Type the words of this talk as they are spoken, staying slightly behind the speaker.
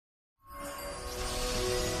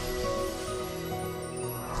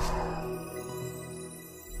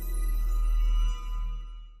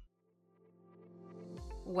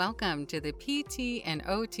Welcome to the PT and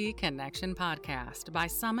OT Connection podcast by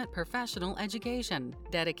Summit Professional Education,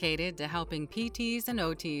 dedicated to helping PTs and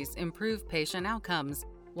OTs improve patient outcomes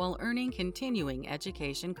while earning continuing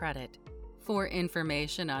education credit. For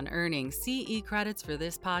information on earning CE credits for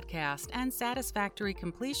this podcast and satisfactory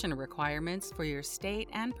completion requirements for your state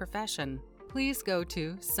and profession, please go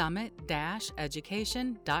to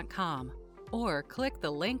summit-education.com or click the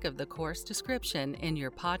link of the course description in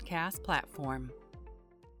your podcast platform.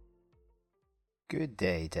 Good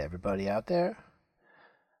day to everybody out there.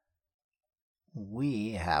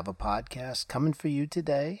 We have a podcast coming for you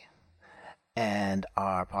today, and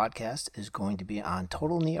our podcast is going to be on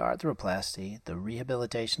total knee arthroplasty, the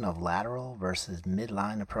rehabilitation of lateral versus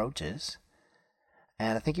midline approaches.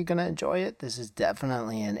 And I think you're going to enjoy it. This is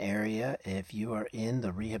definitely an area, if you are in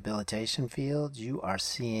the rehabilitation field, you are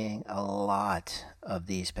seeing a lot of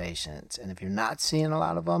these patients. And if you're not seeing a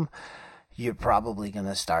lot of them, you're probably going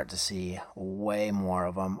to start to see way more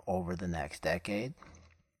of them over the next decade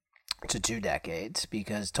to 2 decades,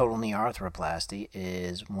 because total knee arthroplasty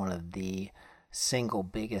is one of the single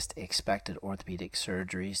biggest expected orthopedic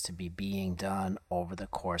surgeries to be being done over the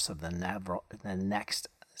course of the next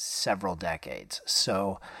several decades.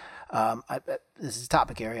 So this is a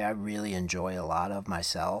topic area I really enjoy a lot of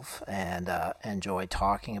myself, and enjoy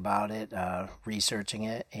talking about it, researching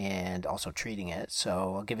it, and also treating it.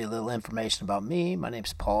 So I'll give you a little information about me. My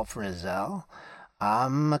name's Paul Frizzell.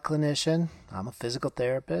 I'm a clinician. I'm a physical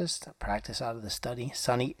therapist. I practice out of the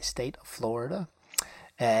sunny state of Florida,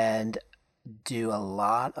 and do a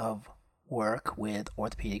lot of work with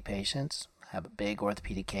orthopedic patients. Have a big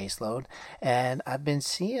orthopedic caseload, and I've been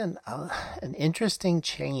seeing an interesting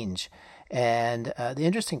change. And the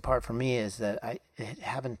interesting part for me is that I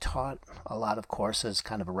haven't taught a lot of courses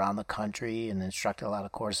kind of around the country and instructed a lot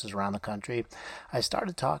of courses around the country. I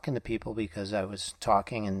started talking to people because I was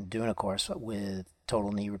talking and doing a course with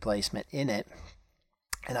total knee replacement in it.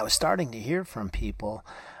 And I was starting to hear from people,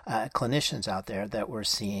 clinicians out there, that were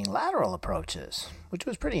seeing lateral approaches, which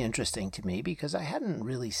was pretty interesting to me because I hadn't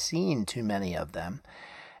really seen too many of them.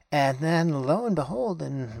 And then lo and behold,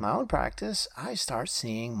 in my own practice, I start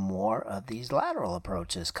seeing more of these lateral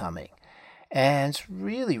approaches coming. And it's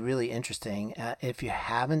really, really interesting. If you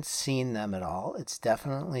haven't seen them at all, it's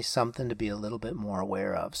definitely something to be a little bit more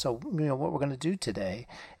aware of. So, what we're going to do today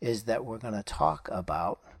is that we're going to talk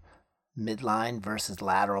about midline versus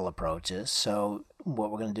lateral approaches. So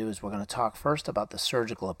what we're going to do is we're going to talk first about the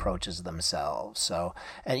surgical approaches themselves. So,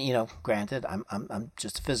 and granted, I'm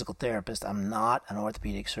just a physical therapist. I'm not an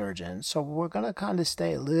orthopedic surgeon. So we're going to kind of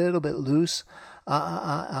stay a little bit loose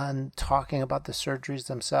on talking about the surgeries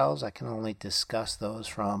themselves. I can only discuss those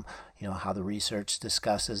from how the research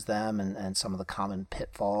discusses them, and some of the common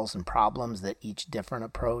pitfalls and problems that each different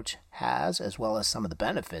approach has, as well as some of the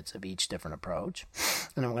benefits of each different approach.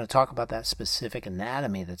 And then we're going to talk about that specific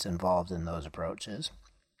anatomy that's involved in those approaches.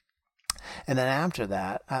 And then after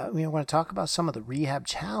that, we're going to talk about some of the rehab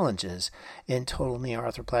challenges in total knee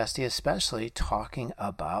arthroplasty, especially talking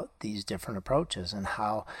about these different approaches and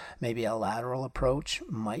how maybe a lateral approach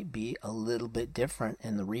might be a little bit different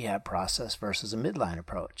in the rehab process versus a midline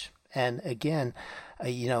approach. And again,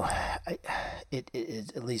 it's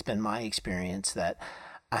at least been my experience that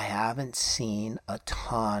I haven't seen a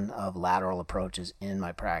ton of lateral approaches in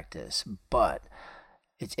my practice, but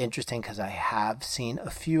it's interesting because I have seen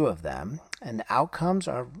a few of them, and the outcomes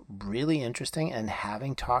are really interesting. And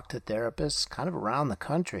having talked to therapists kind of around the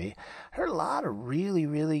country, I heard a lot of really,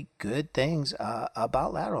 really good things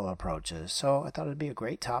about lateral approaches. So I thought it'd be a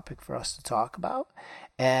great topic for us to talk about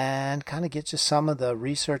and kind of get you some of the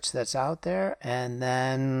research that's out there. And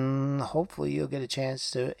then hopefully you'll get a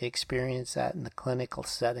chance to experience that in the clinical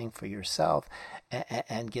setting for yourself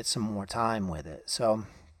and get some more time with it.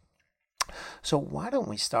 So why don't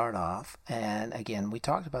we start off? And again, we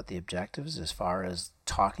talked about the objectives as far as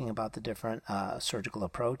talking about the different surgical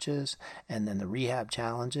approaches and then the rehab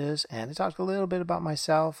challenges. And I talked a little bit about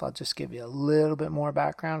myself. I'll just give you a little bit more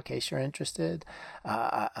background in case you're interested.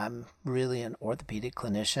 I'm really an orthopedic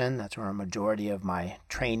clinician. That's where a majority of my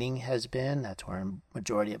training has been. That's where a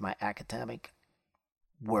majority of my academic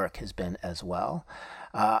work has been as well.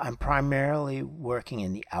 I'm primarily working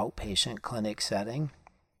in the outpatient clinic setting,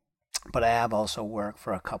 but I have also worked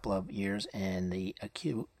for a couple of years in the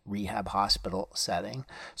acute rehab hospital setting.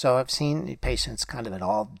 So I've seen patients kind of at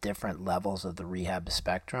all different levels of the rehab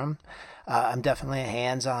spectrum. I'm definitely a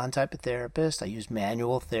hands-on type of therapist. I use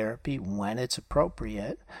manual therapy when it's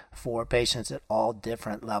appropriate for patients at all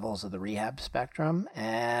different levels of the rehab spectrum.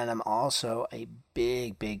 And I'm also a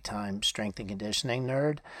big time strength and conditioning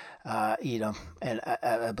nerd. And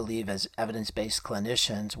I believe as evidence-based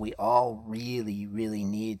clinicians, we all really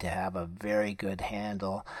need to have a very good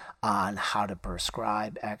handle on how to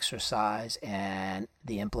prescribe exercise and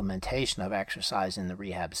the implementation of exercise in the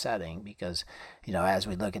rehab setting, because as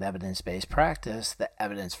we look at evidence-based practice, the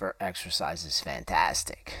evidence for exercise is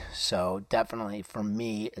fantastic. So definitely for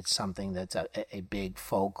me, it's something that's a big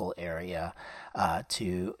focal area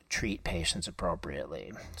to treat patients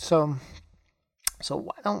appropriately. So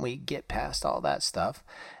why don't we get past all that stuff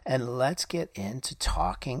and let's get into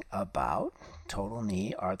talking about total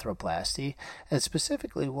knee arthroplasty, and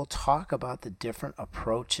specifically we'll talk about the different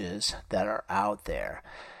approaches that are out there.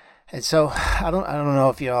 And so I don't know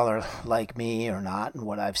if y'all are like me or not and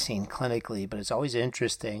what I've seen clinically, but it's always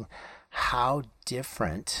interesting how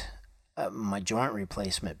different my joint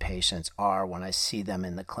replacement patients are when I see them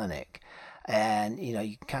in the clinic. And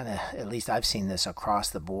you kind of, at least I've seen this across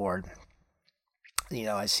the board.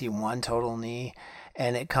 I see one total knee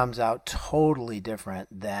and it comes out totally different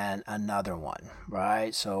than another one,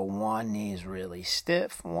 right? So one knee is really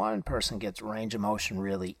stiff. One person gets range of motion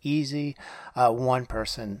really easy. One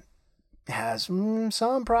person has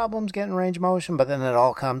some problems getting range of motion, but then it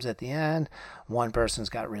all comes at the end. One person's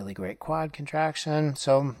got really great quad contraction.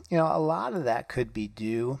 So, a lot of that could be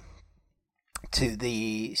due to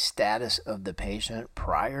the status of the patient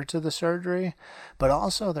prior to the surgery, but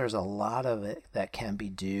also there's a lot of it that can be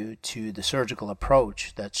due to the surgical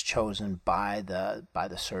approach that's chosen by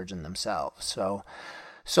the surgeon themselves.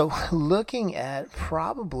 So looking at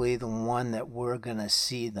probably the one that we're going to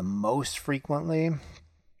see the most frequently,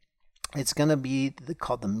 it's going to be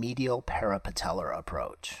called the medial parapatellar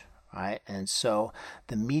approach. Right, and so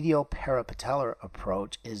the medial parapatellar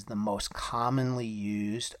approach is the most commonly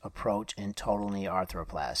used approach in total knee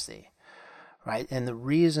arthroplasty, right? And the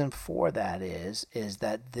reason for that is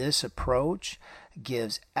that this approach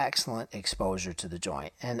gives excellent exposure to the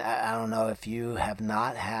joint. And I don't know if you have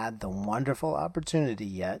not had the wonderful opportunity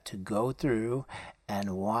yet to go through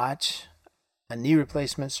and watch a knee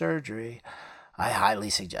replacement surgery. I highly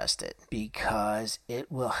suggest it because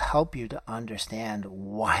it will help you to understand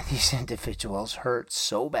why these individuals hurt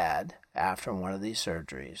so bad after one of these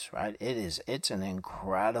surgeries, right? It's an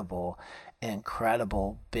incredible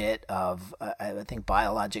bit of, I think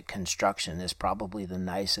biologic construction is probably the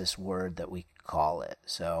nicest word that we could call it.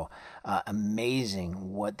 So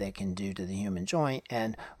amazing what they can do to the human joint.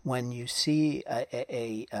 And when you see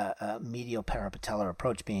a medial parapatellar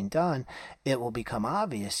approach being done, it will become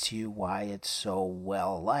obvious to you why it's so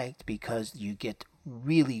well liked, because you get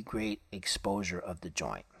really great exposure of the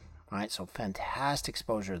joint, right? So fantastic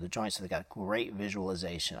exposure of the joint. So they got great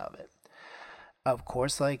visualization of it. Of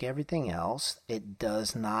course, like everything else, it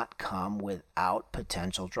does not come without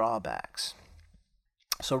potential drawbacks.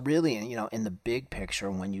 So really, in the big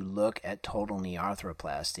picture, when you look at total knee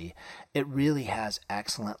arthroplasty, it really has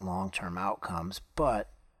excellent long-term outcomes,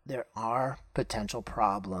 but there are potential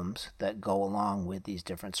problems that go along with these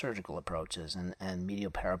different surgical approaches, and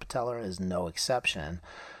medial parapatellar is no exception.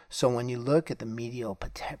 So when you look at the medial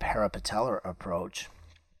parapatellar approach,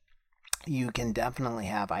 you can definitely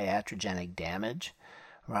have iatrogenic damage,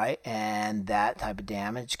 right? And that type of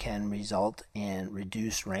damage can result in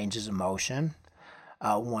reduced ranges of motion.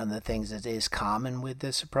 One of the things that is common with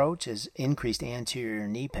this approach is increased anterior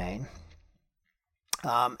knee pain.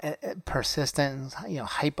 Persistent,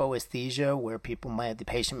 hypoesthesia, where the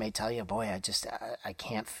patient may tell you, boy, I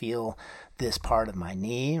can't feel this part of my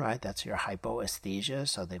knee, right? That's your hypoesthesia.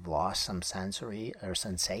 So they've lost some sensory or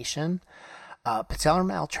sensation. Patellar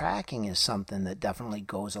maltracking is something that definitely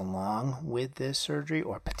goes along with this surgery,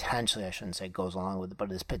 or potentially, I shouldn't say goes along with it,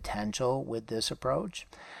 but is potential with this approach.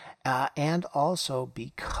 And also,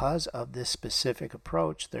 because of this specific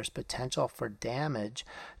approach, there's potential for damage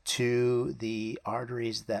to the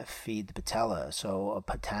arteries that feed the patella. So a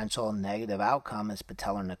potential negative outcome is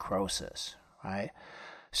patellar necrosis, right?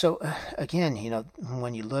 So again,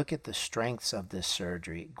 when you look at the strengths of this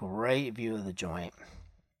surgery, great view of the joint,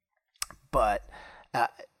 but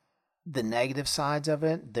the negative sides of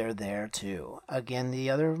it, they're there too. Again,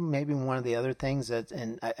 maybe one of the other things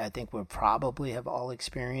and I think we probably have all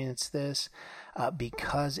experienced this,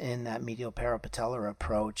 because in that medial parapatellar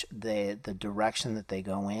approach, the direction that they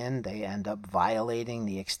go in, they end up violating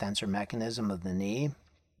the extensor mechanism of the knee.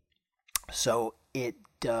 So it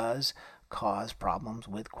does cause problems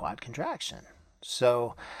with quad contraction.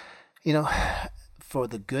 So, for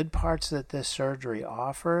the good parts that this surgery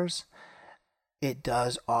offers, it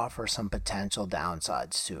does offer some potential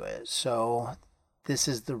downsides to it. So this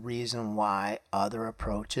is the reason why other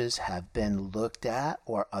approaches have been looked at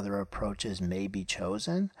or other approaches may be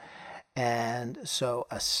chosen. And so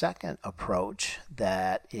a second approach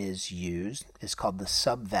that is used is called the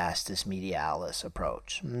subvastus medialis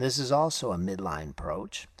approach. And this is also a midline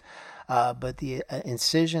approach. But the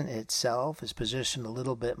incision itself is positioned a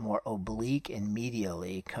little bit more oblique and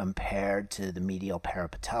medially compared to the medial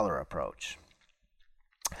parapatellar approach.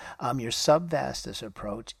 Your subvastus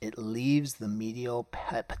approach, it leaves the medial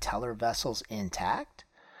patellar vessels intact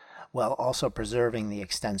while also preserving the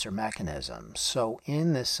extensor mechanism. So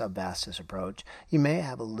in this subvastus approach, you may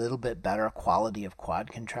have a little bit better quality of quad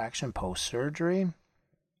contraction post-surgery,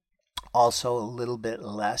 also a little bit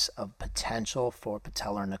less of potential for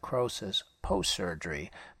patellar necrosis post-surgery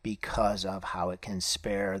because of how it can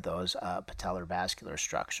spare those patellar vascular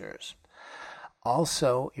structures.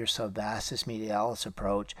 Also, your subvastus medialis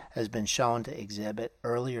approach has been shown to exhibit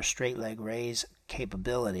earlier straight leg raise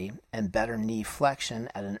capability and better knee flexion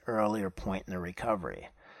at an earlier point in the recovery.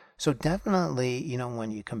 So definitely,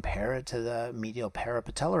 when you compare it to the medial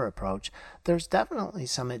parapatellar approach, there's definitely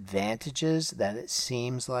some advantages that it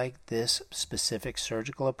seems like this specific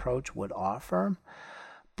surgical approach would offer.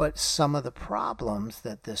 But some of the problems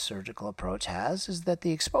that this surgical approach has is that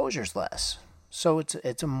the exposure is less. So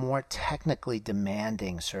it's a more technically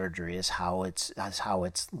demanding surgery is how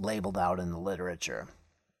it's labeled out in the literature.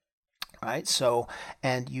 Right? So,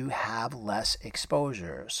 and you have less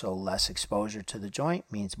exposure. So less exposure to the joint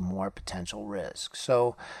means more potential risk.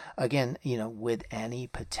 So again, with any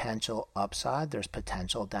potential upside, there's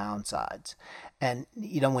potential downsides. And,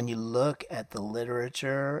 when you look at the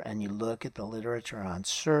literature and you look at the literature on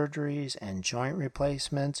surgeries and joint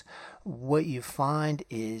replacements, what you find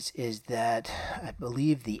is that I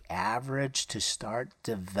believe the average to start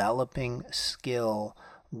developing skill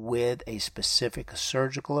with a specific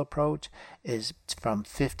surgical approach is from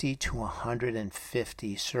 50 to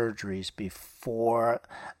 150 surgeries before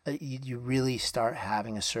you really start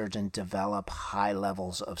having a surgeon develop high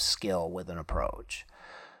levels of skill with an approach.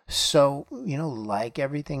 So, like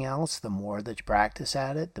everything else, the more that you practice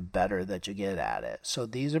at it, the better that you get at it. So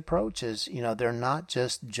these approaches, they're not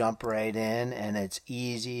just jump right in and it's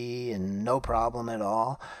easy and no problem at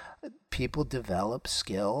all. People develop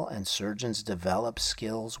skill and surgeons develop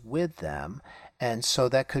skills with them. And so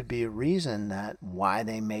that could be a reason that why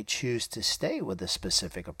they may choose to stay with a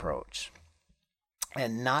specific approach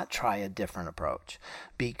and not try a different approach,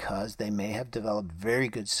 because they may have developed very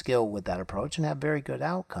good skill with that approach and have very good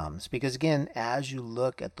outcomes. Because again, as you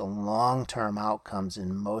look at the long-term outcomes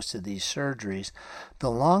in most of these surgeries, the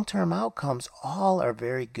long-term outcomes all are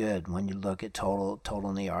very good when you look at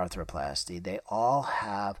total knee arthroplasty. They all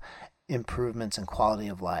have improvements in quality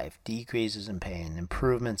of life, decreases in pain,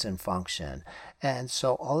 improvements in function. And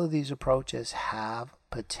so all of these approaches have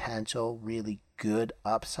potential really good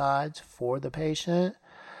upsides for the patient.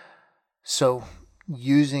 So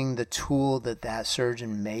using the tool that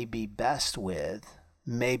surgeon may be best with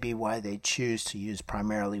may be why they choose to use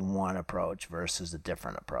primarily one approach versus a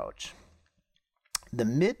different approach. The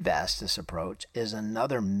midvastus approach is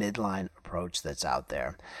another midline approach that's out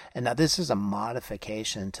there. And now this is a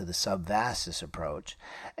modification to the subvastus approach.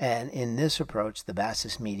 And in this approach, the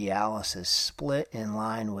vastus medialis is split in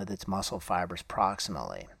line with its muscle fibers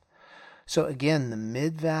proximally. So again, the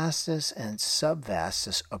midvastus and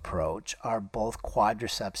subvastus approach are both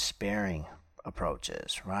quadriceps sparing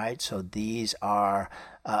approaches, right? So these are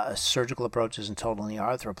surgical approaches in total knee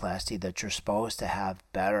arthroplasty that you're supposed to have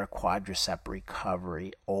better quadricep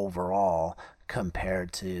recovery overall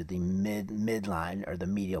compared to the midline or the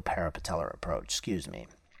medial parapatellar approach,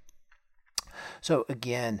 So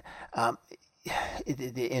again,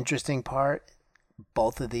 the interesting part,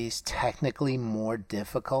 both of these technically more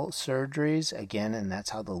difficult surgeries, again, and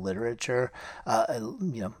that's how the literature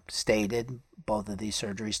stated both of these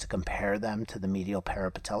surgeries to compare them to the medial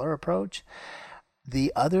parapatellar approach.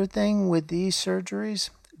 The other thing with these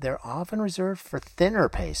surgeries, they're often reserved for thinner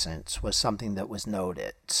patients was something that was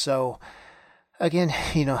noted. So again,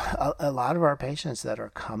 a lot of our patients that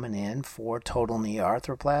are coming in for total knee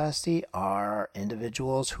arthroplasty are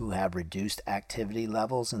individuals who have reduced activity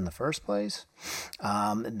levels in the first place.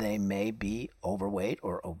 They may be overweight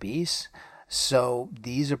or obese. So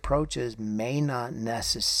these approaches may not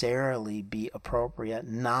necessarily be appropriate,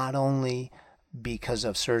 not only because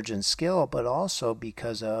of surgeon skill, but also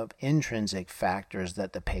because of intrinsic factors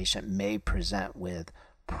that the patient may present with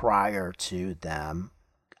prior to them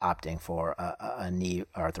opting for a knee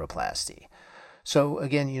arthroplasty. So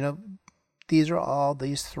again, these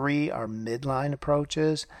three are midline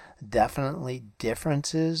approaches. Definitely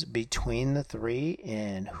differences between the three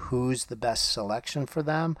in who's the best selection for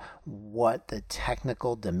them, what the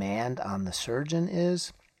technical demand on the surgeon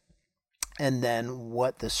is, and then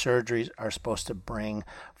what the surgeries are supposed to bring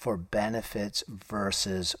for benefits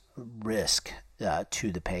versus risk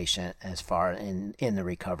to the patient as far in the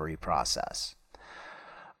recovery process.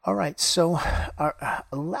 All right, so our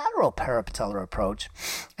lateral parapatellar approach,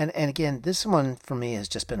 and again, this one for me has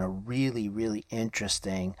just been a really, really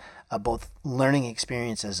interesting both learning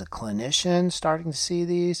experience as a clinician, starting to see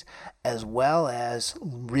these, as well as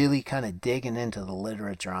really kind of digging into the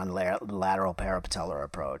literature on lateral parapatellar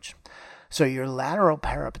approach. So your lateral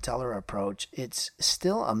parapatellar approach, it's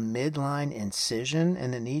still a midline incision in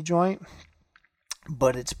the knee joint,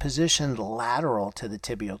 but it's positioned lateral to the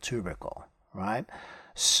tibial tubercle, right?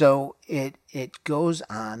 So it goes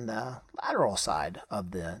on the lateral side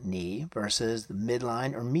of the knee versus the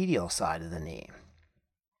midline or medial side of the knee.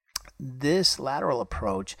 This lateral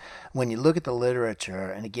approach, when you look at the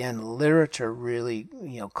literature, and again, the literature really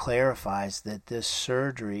clarifies that this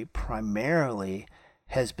surgery primarily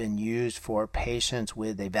has been used for patients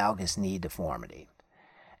with a valgus knee deformity.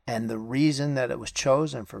 And the reason that it was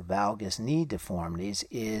chosen for valgus knee deformities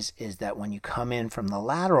is that when you come in from the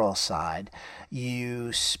lateral side,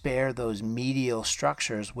 you spare those medial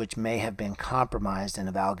structures which may have been compromised in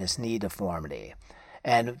a valgus knee deformity.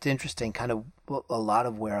 And it's interesting, kind of a lot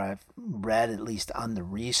of where I've read, at least on the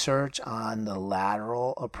research on the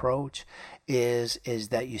lateral approach, is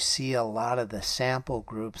that you see a lot of the sample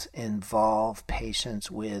groups involve patients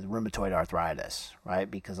with rheumatoid arthritis, right?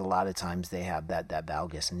 Because a lot of times they have that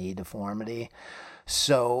valgus knee deformity.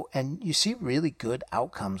 So, and you see really good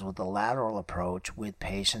outcomes with the lateral approach with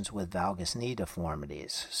patients with valgus knee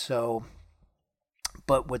deformities. So,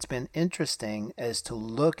 but what's been interesting is to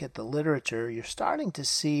look at the literature. You're starting to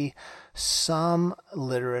see some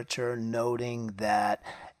literature noting that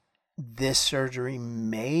this surgery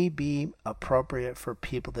may be appropriate for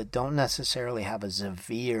people that don't necessarily have a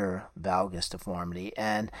severe valgus deformity.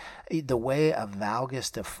 And the way a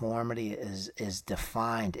valgus deformity is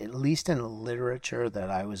defined, at least in the literature that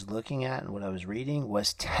I was looking at and what I was reading,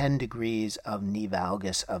 was 10 degrees of knee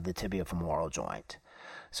valgus of the tibiofemoral joint.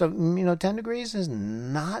 So, 10 degrees is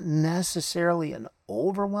not necessarily an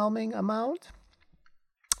overwhelming amount.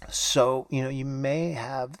 So, you may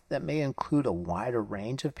have, that may include a wider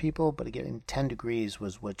range of people, but again, 10 degrees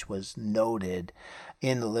which was noted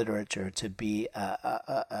in the literature to be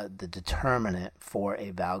the determinant for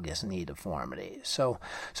a valgus knee deformity. So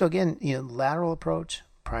again, lateral approach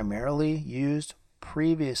primarily used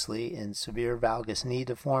previously in severe valgus knee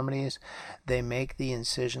deformities. They make the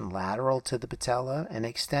incision lateral to the patella and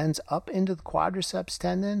extends up into the quadriceps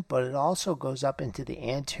tendon, but it also goes up into the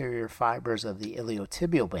anterior fibers of the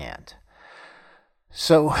iliotibial band.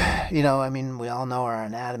 So, we all know our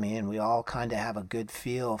anatomy, and we all kind of have a good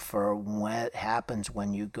feel for what happens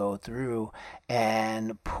when you go through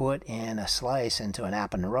and put in a slice into an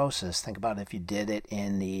aponeurosis. Think about if you did it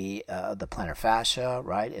in the plantar fascia,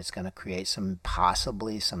 right? It's going to create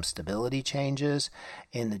possibly some stability changes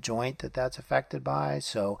in the joint that's affected by.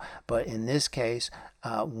 So, but in this case,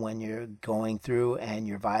 when you're going through and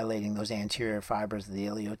you're violating those anterior fibers of the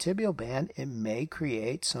iliotibial band, it may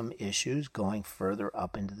create some issues going further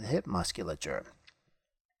up into the hip musculature.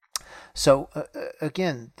 So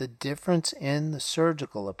again, the difference in the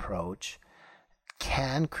surgical approach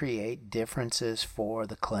can create differences for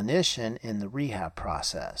the clinician in the rehab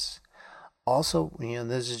process. Also,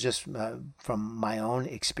 this is just from my own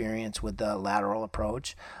experience with the lateral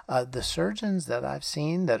approach. The surgeons that I've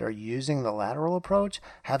seen that are using the lateral approach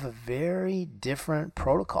have a very different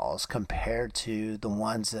protocols compared to the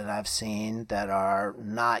ones that I've seen that are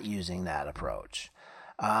not using that approach.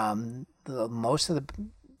 Most of the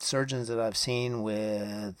surgeons that I've seen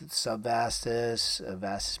with subvastus,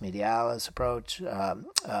 vastus medialis approach,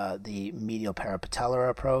 the medial parapatellar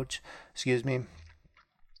approach,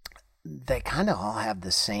 they kind of all have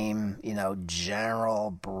the same, general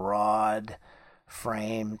broad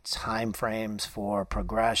time frames for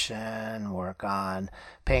progression, work on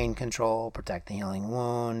pain control, protect the healing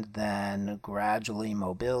wound, then gradually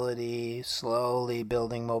mobility, slowly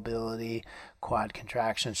building mobility, quad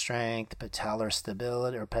contraction strength, patellar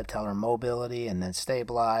stability or patellar mobility, and then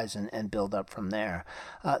stabilize and build up from there.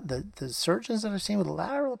 The surgeons that I've seen with the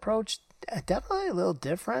lateral approach, definitely a little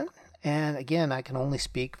different. And again, I can only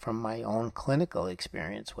speak from my own clinical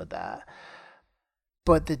experience with that.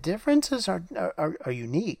 But the differences are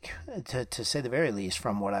unique, to say the very least,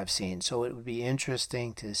 from what I've seen. So it would be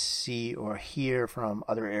interesting to see or hear from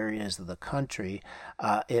other areas of the country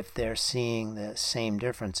if they're seeing the same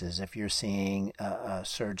differences. If you're seeing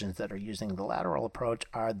surgeons that are using the lateral approach,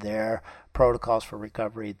 are their protocols for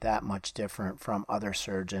recovery that much different from other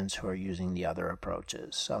surgeons who are using the other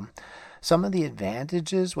approaches? So some of the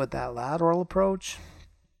advantages with that lateral approach,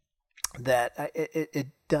 that it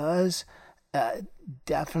does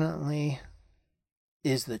definitely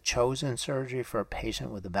is the chosen surgery for a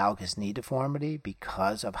patient with a valgus knee deformity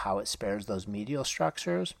because of how it spares those medial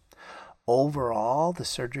structures. Overall, the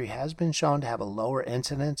surgery has been shown to have a lower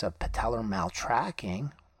incidence of patellar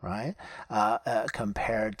maltracking, right,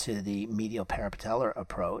 compared to the medial parapatellar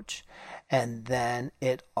approach. And then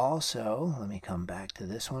it also, let me come back to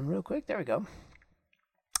this one real quick. There we go.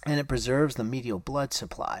 And it preserves the medial blood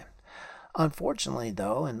supply. Unfortunately,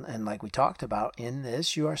 though, and like we talked about in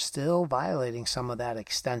this, you are still violating some of that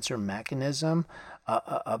extensor mechanism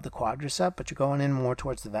of the quadricep, but you're going in more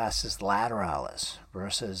towards the vastus lateralis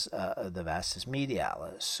versus the vastus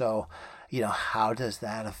medialis. So, how does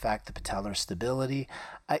that affect the patellar stability?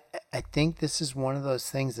 I think this is one of those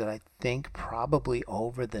things that I think probably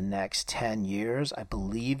over the next 10 years, I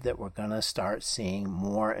believe that we're going to start seeing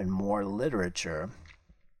more and more literature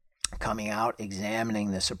coming out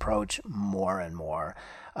examining this approach more and more,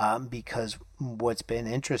 because what's been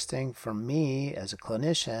interesting for me as a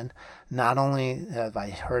clinician, not only have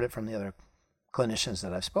I heard it from the other clinicians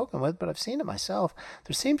that I've spoken with, but I've seen it myself.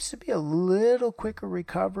 There seems to be a little quicker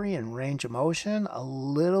recovery and range of motion, a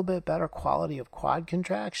little bit better quality of quad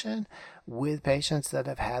contraction with patients that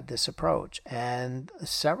have had this approach. And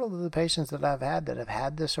several of the patients that I've had that have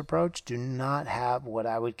had this approach do not have what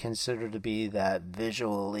I would consider to be that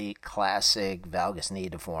visually classic valgus knee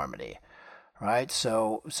deformity. Right,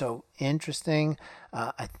 so interesting.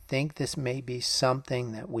 I think this may be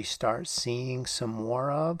something that we start seeing some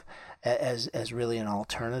more of as really an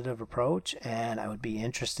alternative approach, and I would be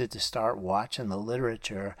interested to start watching the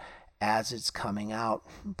literature as it's coming out.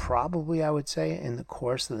 Probably, I would say, in the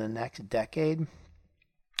course of the next decade,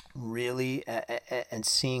 really, and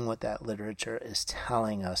seeing what that literature is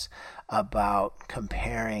telling us about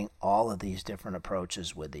comparing all of these different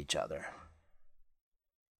approaches with each other.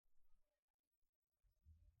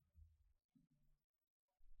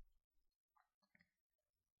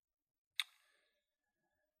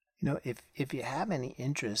 If you have any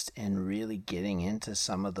interest in really getting into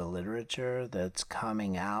some of the literature that's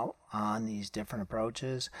coming out on these different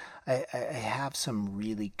approaches, I have some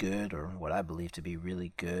really good, or what I believe to be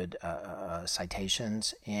really good,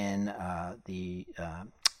 citations in the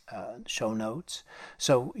show notes.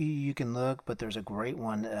 So you can look, but there's a great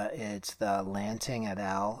one. It's the Lanting et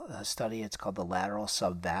al. Study. It's called the Lateral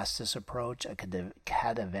Subvastus Approach, a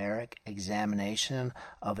cadaveric examination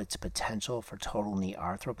of its potential for total knee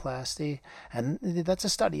arthroplasty. And that's a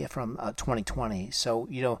study from 2020. So,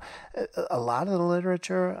 a lot of the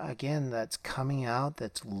literature, again, that's coming out,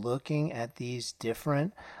 that's looking at these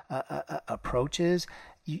different approaches,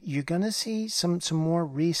 you're going to see some more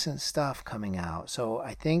recent stuff coming out. So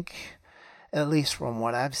I think, at least from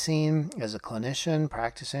what I've seen as a clinician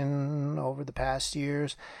practicing over the past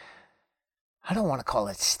years, I don't want to call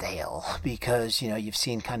it stale, because you've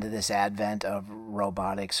seen kind of this advent of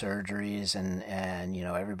robotic surgeries, and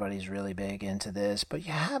everybody's really big into this, but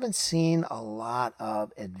you haven't seen a lot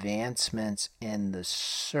of advancements in the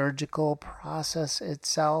surgical process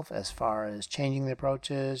itself as far as changing the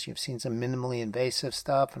approaches. You've seen some minimally invasive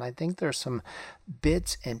stuff, and I think there's some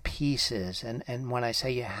bits and pieces, and when I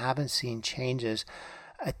say you haven't seen changes,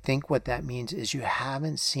 I think what that means is you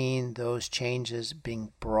haven't seen those changes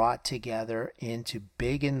being brought together into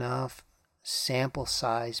big enough sample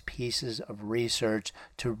size pieces of research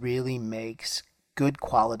to really make good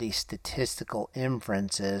quality statistical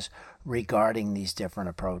inferences regarding these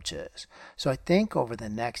different approaches. So I think over the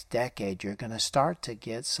next decade, you're going to start to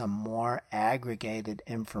get some more aggregated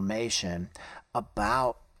information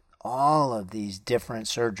about all of these different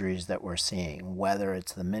surgeries that we're seeing, whether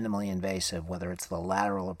it's the minimally invasive, whether it's the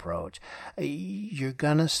lateral approach. You're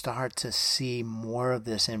going to start to see more of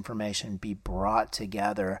this information be brought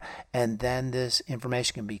together, and then this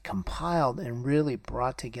information can be compiled and really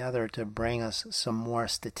brought together to bring us some more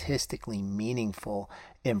statistically meaningful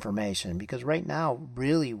information. Because right now,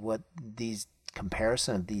 really what these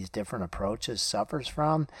comparison of these different approaches suffers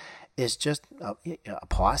from is just a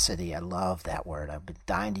paucity. I love that word. I've been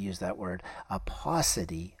dying to use that word. A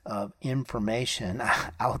paucity of information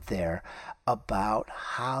out there about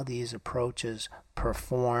how these approaches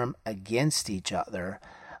perform against each other,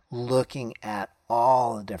 looking at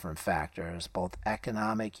all the different factors, both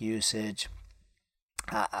economic usage,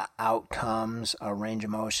 outcomes, range of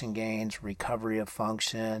motion gains, recovery of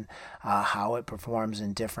function, how it performs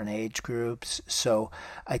in different age groups. So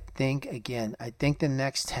I think the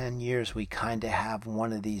next 10 years we kind of have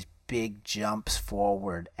one of these big jumps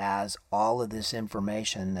forward as all of this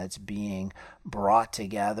information that's being brought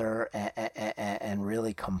together and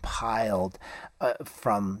really compiled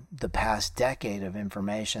from the past decade of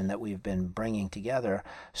information that we've been bringing together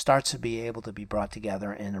starts to be able to be brought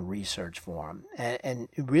together in a research form. And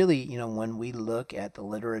really, when we look at the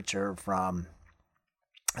literature from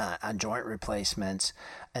on joint replacements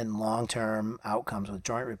and long-term outcomes with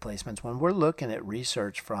joint replacements, when we're looking at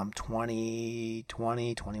research from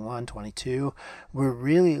 2020, 21, 22, we're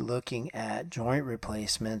really looking at joint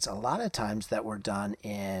replacements a lot of times that were done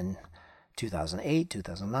in 2008,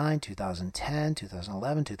 2009, 2010,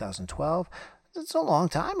 2011, 2012. It's a long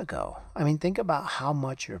time ago. I mean, think about how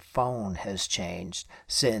much your phone has changed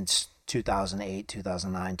since 2008,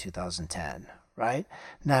 2009, 2010. Right?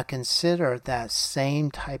 Now consider that same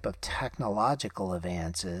type of technological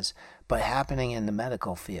advances, but happening in the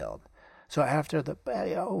medical field. So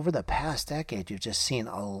over the past decade, you've just seen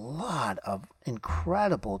a lot of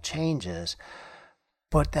incredible changes,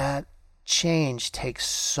 but that change takes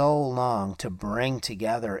so long to bring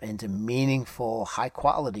together into meaningful,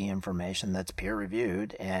 high-quality information that's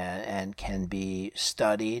peer-reviewed and can be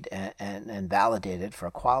studied and validated for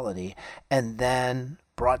quality, and then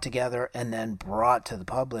brought together and then brought to the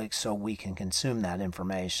public so we can consume that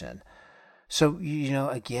information. So,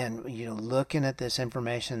 again, looking at this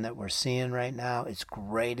information that we're seeing right now, it's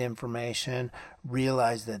great information.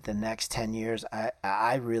 Realize that the next 10 years,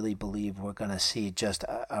 I really believe we're going to see just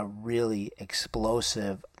a really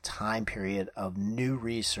explosive time period of new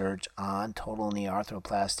research on total knee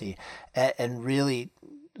arthroplasty and really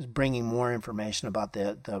bringing more information about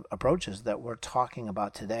the approaches that we're talking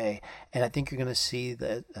about today. And I think you're going to see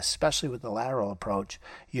that, especially with the lateral approach,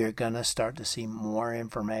 you're going to start to see more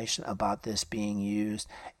information about this being used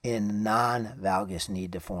in non-valgus knee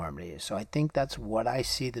deformities. So I think that's what I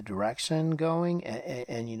see the direction going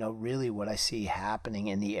and really what I see happening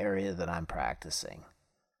in the area that I'm practicing.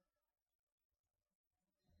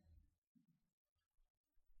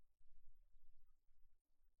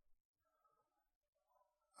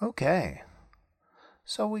 Okay,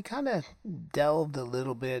 so we kind of delved a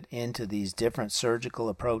little bit into these different surgical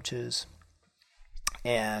approaches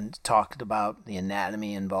and talked about the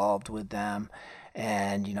anatomy involved with them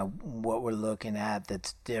and what we're looking at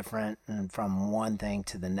that's different from one thing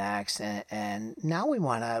to the next. And now we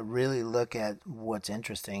want to really look at what's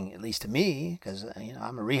interesting, at least to me, because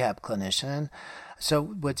I'm a rehab clinician. So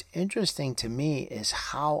what's interesting to me is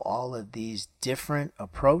how all of these different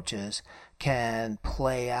approaches can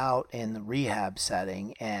play out in the rehab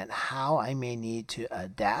setting and how I may need to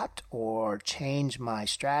adapt or change my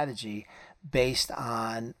strategy based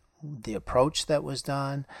on the approach that was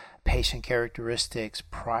done, patient characteristics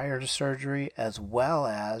prior to surgery, as well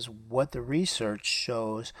as what the research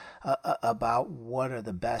shows about what are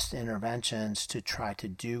the best interventions to try to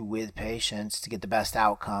do with patients to get the best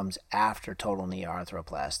outcomes after total knee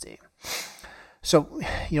arthroplasty. So,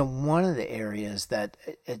 one of the areas that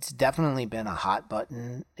it's definitely been a hot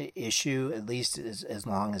button issue, at least as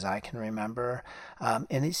long as I can remember,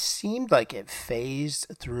 and it seemed like it phased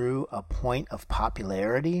through a point of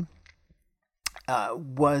popularity,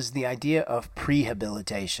 was the idea of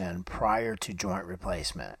prehabilitation prior to joint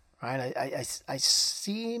replacement. Right? I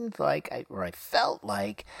seemed like, I felt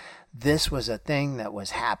like this was a thing that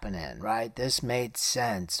was happening, right? This made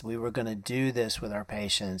sense. We were going to do this with our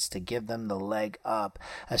patients to give them the leg up,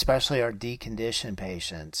 especially our deconditioned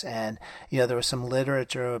patients. And, there was some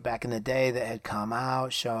literature back in the day that had come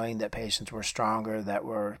out showing that patients were stronger, that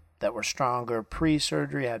were stronger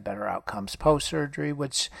pre-surgery, had better outcomes post-surgery,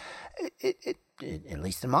 which it at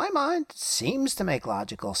least in my mind, seems to make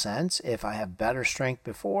logical sense. If I have better strength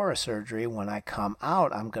before a surgery, when I come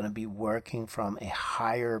out, I'm going to be working from a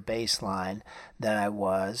higher baseline than I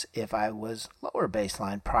was if I was lower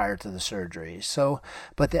baseline prior to the surgery. So,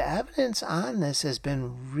 but the evidence on this has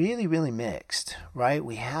been really, really mixed, right?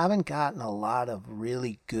 We haven't gotten a lot of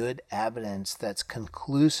really good evidence that's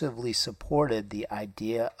conclusively supported the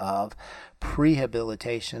idea of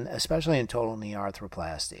prehabilitation, especially in total knee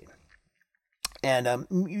arthroplasty. And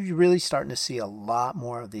you're really starting to see a lot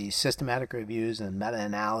more of these systematic reviews and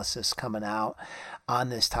meta-analysis coming out on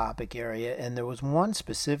this topic area. And there was one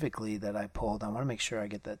specifically that I pulled. I want to make sure I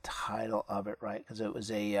get the title of it right, because it was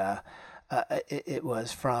it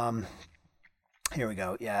was from, here we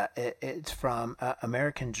go. Yeah, it's from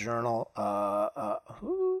American Journal.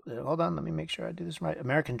 hold on, let me make sure I do this right.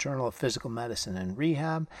 American Journal of Physical Medicine and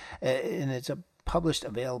Rehab, and it's published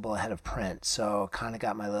available ahead of print. So kind of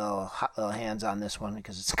got my little hands on this one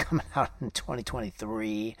because it's coming out in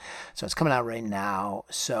 2023. So it's coming out right now.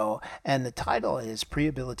 So, and the title is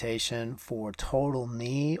Rehabilitation for Total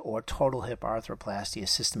Knee or Total Hip Arthroplasty, a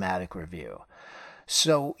Systematic Review.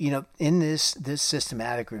 So, in this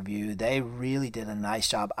systematic review, they really did a nice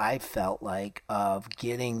job, I felt like, of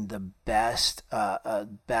getting the best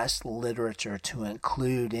literature to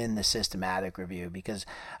include in the systematic review. Because,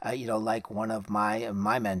 like one of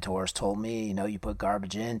my mentors told me, you put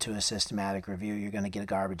garbage into a systematic review, you're going to get a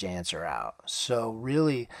garbage answer out. So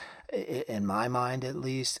really, in my mind at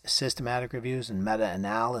least, systematic reviews and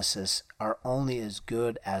meta-analysis are only as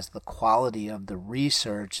good as the quality of the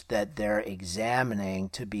research that they're examining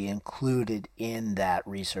to be included in that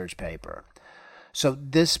research paper. So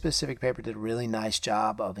this specific paper did a really nice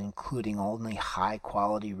job of including only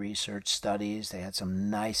high-quality research studies. They had some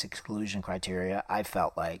nice exclusion criteria, I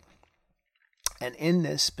felt like. And in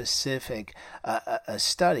this specific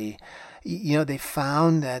study, they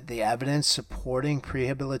found that the evidence supporting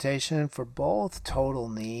rehabilitation for both total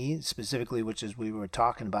knee, specifically, which is we were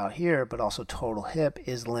talking about here, but also total hip,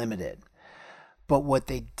 is limited. But what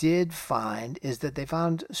they did find is that they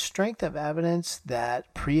found strength of evidence that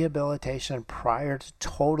rehabilitation prior to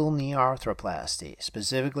total knee arthroplasty,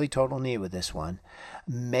 specifically total knee with this one,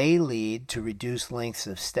 may lead to reduced lengths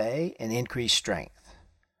of stay and increased strength.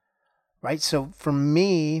 Right, so for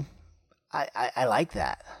me, I like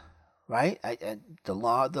that, right?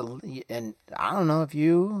 And I don't know if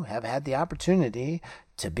you have had the opportunity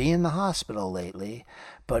to be in the hospital lately,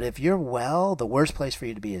 but if you're well, the worst place for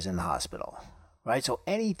you to be is in the hospital, right? So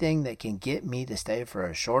anything that can get me to stay for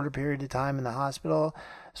a shorter period of time in the hospital,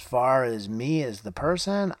 as far as me as the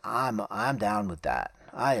person, I'm down with that.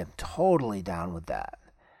 I am totally down with that.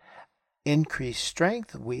 Increased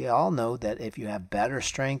strength, we all know that if you have better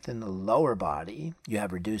strength in the lower body, you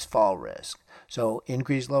have reduced fall risk. So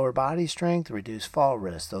increased lower body strength, reduced fall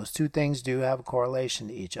risk. Those two things do have a correlation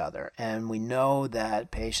to each other. And we know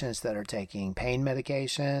that patients that are taking pain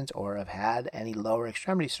medications or have had any lower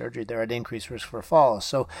extremity surgery, they're at increased risk for falls.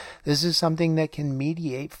 So this is something that can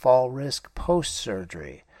mediate fall risk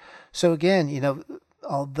post-surgery. So again,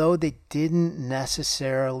 although they didn't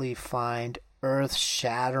necessarily find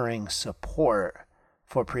earth-shattering support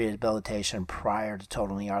for rehabilitation prior to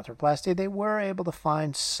total knee arthroplasty, they were able to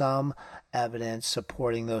find some evidence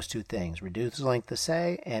supporting those two things, reduced length of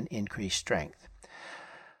stay and increased strength.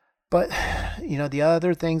 But, the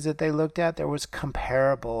other things that they looked at, there was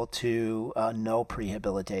comparable to no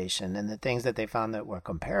rehabilitation. And the things that they found that were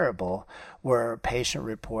comparable were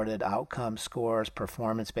patient-reported outcome scores,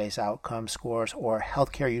 performance-based outcome scores, or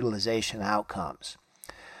healthcare utilization outcomes.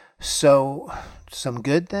 So some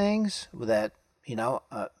good things that,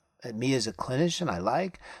 me as a clinician, I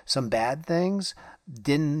like. Some bad things,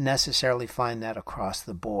 didn't necessarily find that across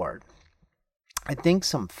the board. I think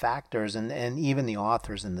some factors, and even the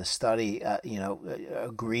authors in the study,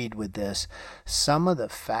 agreed with this. Some of the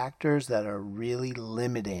factors that are really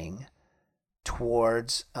limiting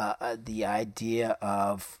towards the idea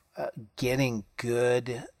of getting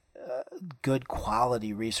good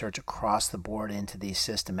quality research across the board into these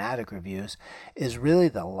systematic reviews is really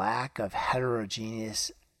the lack of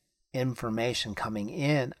heterogeneous information coming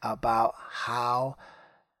in about how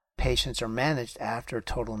patients are managed after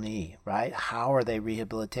total knee, right? How are they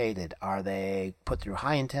rehabilitated? Are they put through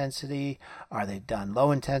high intensity? Are they done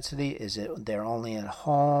low intensity? Is it they're only at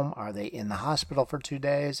home? Are they in the hospital for 2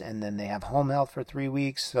 days and then they have home health for 3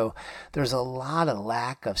 weeks? So there's a lot of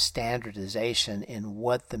lack of standardization in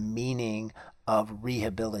what the meaning of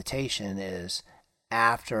rehabilitation is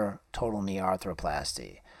after total knee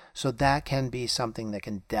arthroplasty. So that can be something that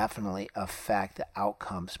can definitely affect the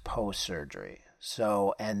outcomes post-surgery.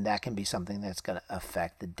 So, and that can be something that's going to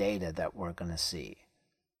affect the data that we're going to see.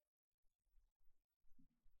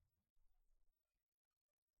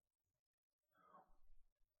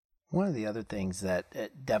 One of the other things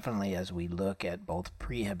that definitely, as we look at both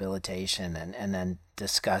prehabilitation and then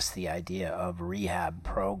discuss the idea of rehab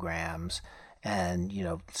programs and,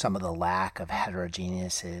 some of the lack of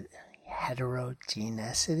heterogeneity,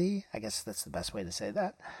 I guess that's the best way to say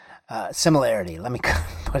that. Similarity, let me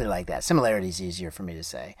put it like that. Similarity is easier for me to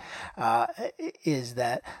say. Is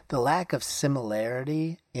that the lack of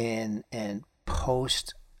similarity in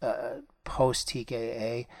post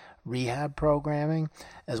TKA rehab programming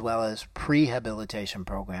as well as prehabilitation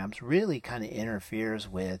programs really kind of interferes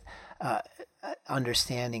with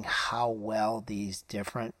understanding how well these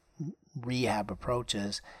different rehab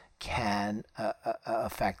approaches can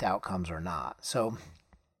affect outcomes or not. So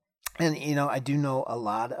And, I do know a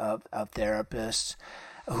lot of therapists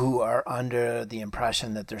who are under the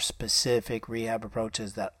impression that there's specific rehab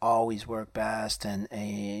approaches that always work best. And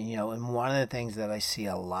one of the things that I see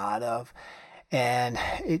a lot of, and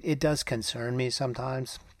it does concern me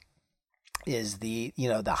sometimes, is the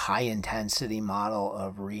high intensity model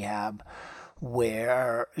of rehab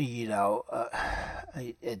where,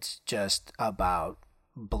 it's just about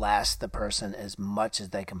blast the person as much as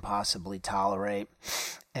they can possibly tolerate,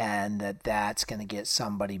 and that's going to get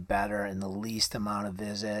somebody better in the least amount of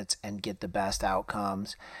visits and get the best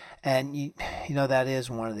outcomes. And that is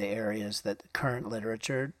one of the areas that the current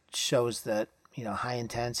literature shows that high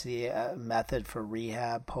intensity method for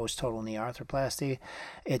rehab post total knee arthroplasty,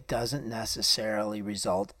 it doesn't necessarily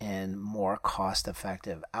result in more cost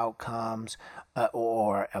effective outcomes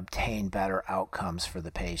or obtain better outcomes for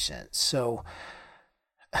the patient. So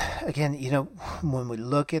again, when we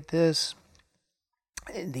look at this,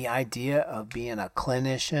 the idea of being a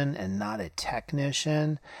clinician and not a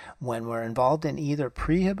technician when we're involved in either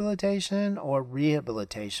prehabilitation or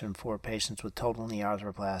rehabilitation for patients with total knee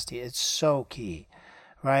arthroplasty, it's so key,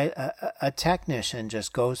 right? A technician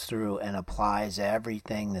just goes through and applies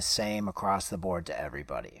everything the same across the board to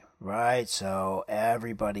everybody, right? So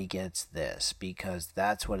everybody gets this because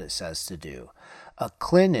that's what it says to do. A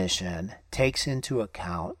clinician takes into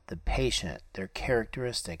account the patient, their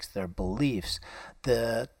characteristics, their beliefs,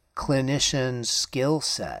 the clinician's skill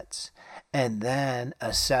sets, and then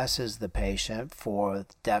assesses the patient for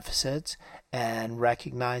deficits and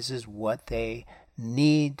recognizes what they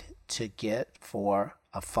need to get for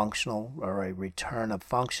a functional or a return of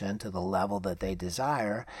function to the level that they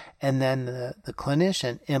desire. And then the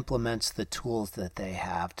clinician implements the tools that they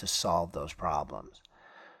have to solve those problems.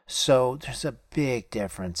 So there's a big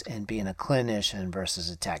difference in being a clinician versus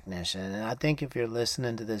a technician. And I think if you're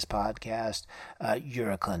listening to this podcast,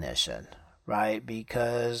 you're a clinician, right?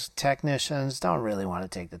 Because technicians don't really want to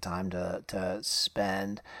take the time to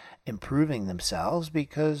spend improving themselves,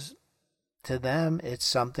 because to them, it's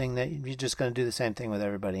something that you're just going to do the same thing with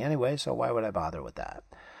everybody anyway. So why would I bother with that?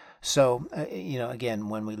 So, again,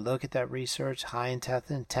 when we look at that research, high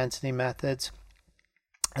intensity methods,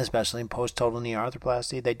 especially in post-total knee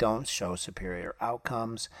arthroplasty, they don't show superior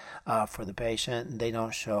outcomes for the patient. They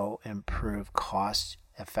don't show improved cost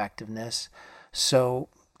effectiveness. So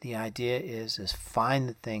the idea is find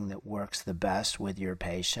the thing that works the best with your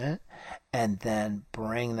patient and then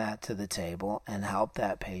bring that to the table and help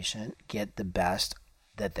that patient get the best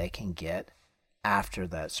that they can get after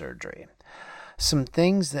that surgery. Some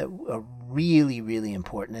things that are really, really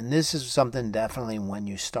important, and this is something definitely when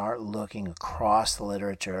you start looking across the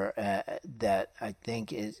literature that I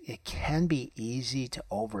think it can be easy to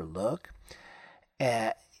overlook,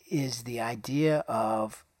 is the idea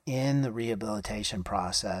of, in the rehabilitation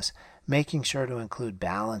process, making sure to include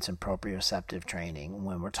balance and proprioceptive training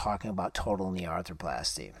when we're talking about total knee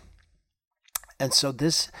arthroplasty. And so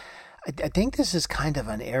I think this is kind of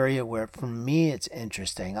an area where, for me, it's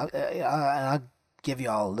interesting. I'll give you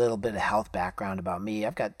all a little bit of health background about me.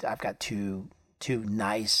 I've got two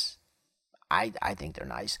nice, I think they're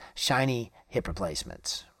nice, shiny hip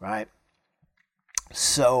replacements, right?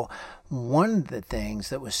 So one of the things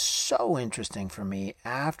that was so interesting for me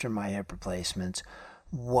after my hip replacements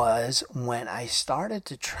was when I started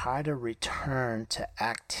to try to return to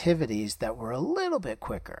activities that were a little bit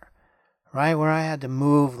quicker. Right, where I had to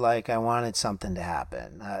move like I wanted something to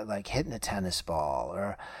happen, like hitting a tennis ball,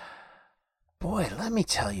 or, boy, let me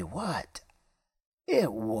tell you what,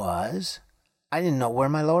 I didn't know where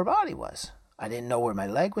my lower body was. I didn't know where my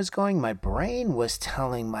leg was going. My brain was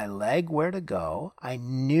telling my leg where to go. I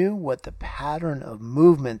knew what the pattern of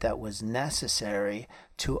movement that was necessary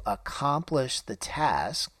to accomplish the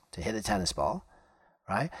task, to hit a tennis ball,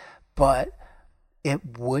 right? But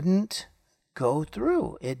it wouldn't go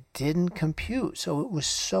through. It didn't compute. So it was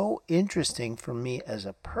so interesting for me as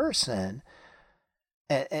a person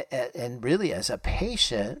and really as a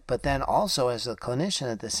patient, but then also as a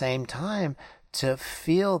clinician at the same time, to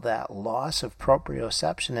feel that loss of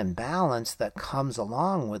proprioception and balance that comes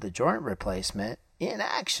along with a joint replacement in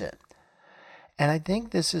action. And I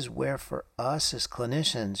think this is where, for us as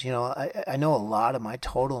clinicians, I know a lot of my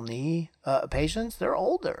total knee patients, they're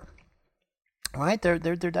older. Right, they're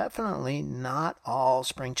definitely not all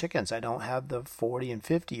spring chickens. I don't have the 40 and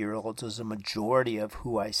 50-year-olds as a majority of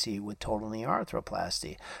who I see with total knee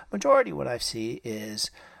arthroplasty. Majority what I see is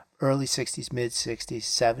early 60s, mid 60s,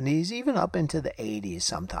 70s, even up into the 80s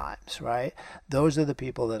sometimes. Right, those are the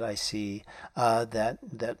people that I see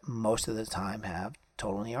that most of the time have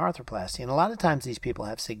total knee arthroplasty. And a lot of times these people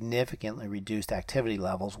have significantly reduced activity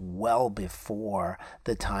levels well before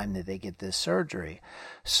the time that they get this surgery.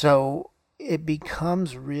 So it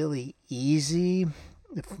becomes really easy,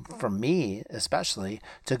 for me especially,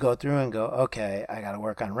 to go through and go, okay, I got to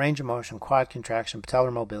work on range of motion, quad contraction,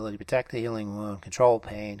 patellar mobility, protect the healing wound, control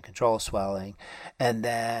pain, control swelling, and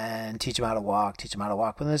then teach them how to walk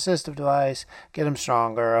with an assistive device, get them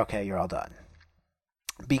stronger. Okay, you're all done.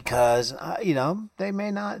 Because they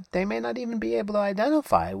may not even be able to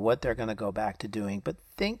identify what they're going to go back to doing. But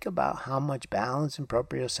think about how much balance and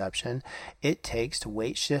proprioception it takes to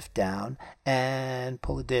weight shift down and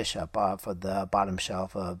pull a dish up off of the bottom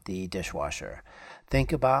shelf of the dishwasher.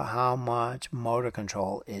 Think about how much motor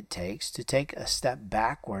control it takes to take a step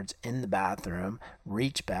backwards in the bathroom,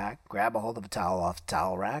 reach back, grab a hold of a towel off the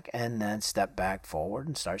towel rack, and then step back forward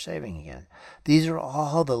and start shaving again. These are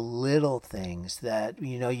all the little things that,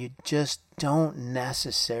 you just don't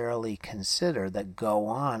necessarily consider that go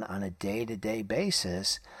on a day-to-day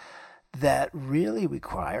basis that really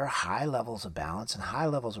require high levels of balance and high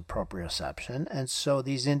levels of proprioception. And so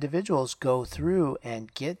these individuals go through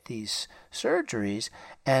and get these surgeries,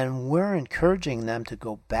 and we're encouraging them to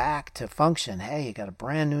go back to function. Hey, you got a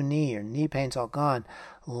brand new knee, your knee pain's all gone.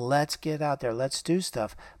 Let's get out there, let's do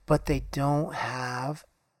stuff. But they don't have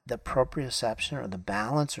the proprioception or the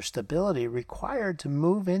balance or stability required to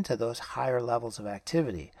move into those higher levels of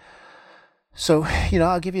activity. So,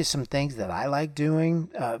 I'll give you some things that I like doing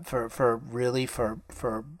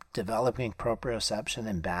for developing proprioception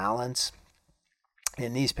and balance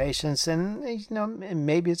in these patients. And,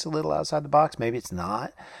 maybe it's a little outside the box, maybe it's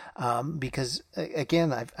not. Because,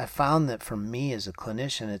 again, I found that for me as a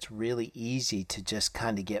clinician, it's really easy to just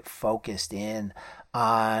kind of get focused in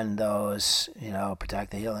on those,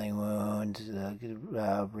 protect the healing wound,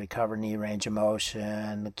 recover knee range of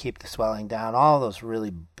motion, keep the swelling down, all those really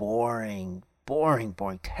boring,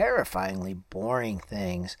 terrifyingly boring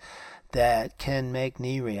things that can make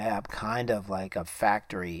knee rehab kind of like a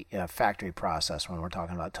factory process when we're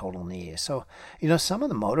talking about total knee. So, some of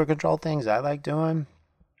the motor control things I like doing,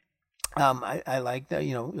 I like that,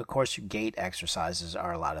 of course, your gait exercises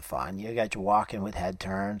are a lot of fun. You got your walking with head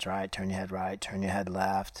turns, right? Turn your head right, turn your head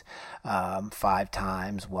left, 5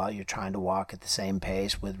 times while you're trying to walk at the same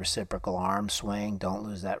pace with reciprocal arm swing. Don't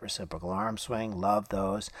lose that reciprocal arm swing. Love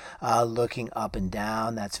those. Looking up and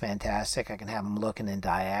down, that's fantastic. I can have them looking in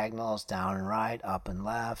diagonals, down and right, up and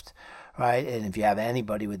left. Right, and if you have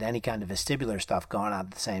anybody with any kind of vestibular stuff going on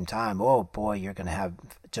at the same time, oh boy, you're going to have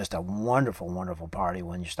just a wonderful, wonderful party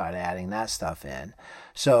when you start adding that stuff in.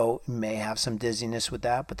 So you may have some dizziness with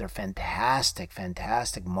that, but they're fantastic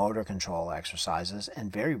motor control exercises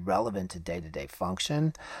and very relevant to day-to-day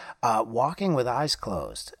function. Walking with eyes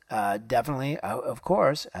closed, definitely, of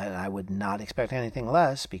course, and I would not expect anything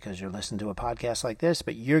less because you're listening to a podcast like this,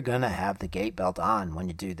 but you're going to have the gait belt on when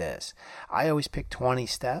you do this. I always pick 20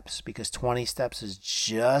 steps because 20 steps is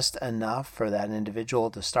just enough for that individual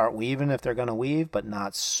to start weaving if they're going to weave, but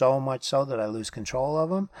not so much so that I lose control of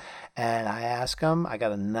them. And I ask them, I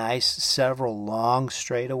got a nice several long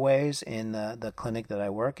straightaways in the clinic that I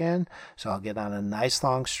work in. So I'll get on a nice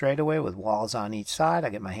long straightaway with walls on each side. I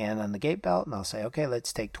get my hand on the gait belt and I'll say, okay,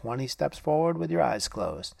 let's take 20 steps forward with your eyes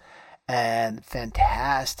closed. And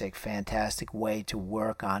fantastic way to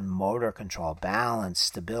work on motor control, balance,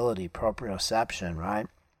 stability, proprioception, right?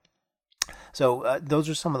 So those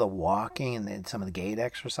are some of the walking and then some of the gait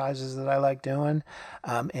exercises that I like doing.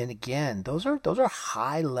 And again, those are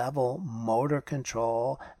high level motor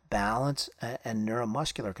control, balance, and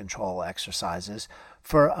neuromuscular control exercises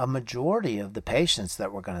for a majority of the patients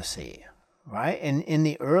that we're going to see. Right? And in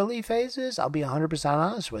the early phases, I'll be 100%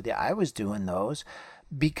 honest with you, I was doing those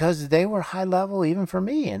because they were high level even for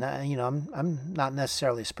me. And I'm not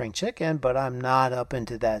necessarily spring chicken, but I'm not up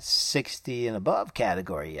into that 60 and above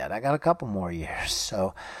category yet. I got a couple more years.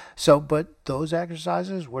 But those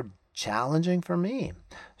exercises were challenging for me.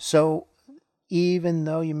 So even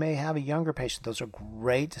though you may have a younger patient, those are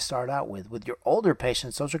great to start out with. With your older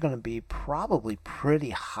patients, those are going to be probably pretty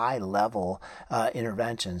high level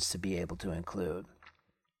interventions to be able to include.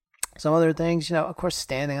 Some other things, of course,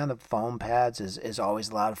 standing on the foam pads is always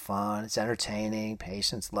a lot of fun. It's entertaining.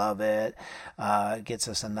 Patients love it. It gets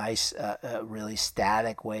us a nice, really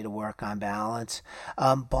static way to work on balance.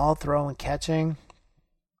 Ball throw and catching.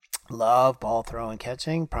 Love ball throw and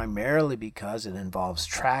catching, primarily because it involves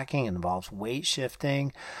tracking, it involves weight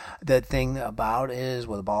shifting. The thing about it is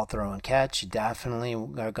with a ball throw and catch, you definitely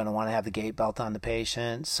are going to want to have the gait belt on the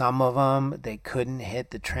patient. Some of them, they couldn't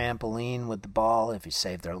hit the trampoline with the ball if you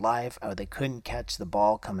saved their life, or they couldn't catch the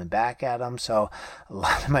ball coming back at them. So a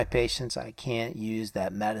lot of my patients, I can't use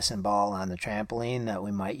that medicine ball on the trampoline that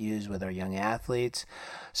we might use with our young athletes.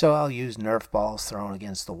 So I'll use Nerf balls thrown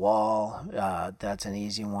against the wall. That's an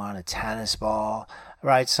easy one. A tennis ball,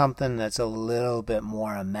 right? Something that's a little bit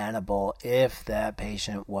more amenable if that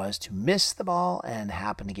patient was to miss the ball and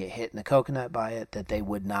happen to get hit in the coconut by it, that they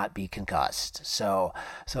would not be concussed. So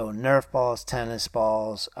Nerf balls, tennis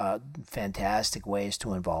balls, fantastic ways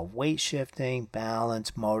to involve weight shifting,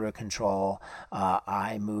 balance, motor control,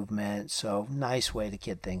 eye movement. So nice way to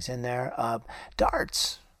get things in there.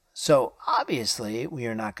 Darts. So obviously we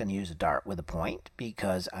are not going to use a dart with a point,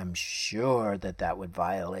 because I'm sure that would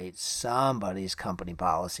violate somebody's company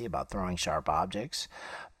policy about throwing sharp objects.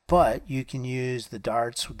 But you can use the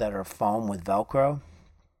darts that are foam with Velcro.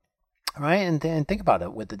 Right, and then think about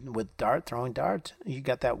it with throwing darts, you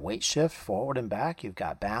got that weight shift forward and back. You've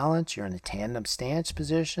got balance. You're in a tandem stance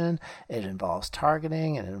position. It involves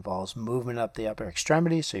targeting, and it involves movement up the upper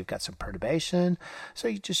extremity. So you've got some perturbation. So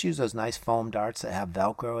you just use those nice foam darts that have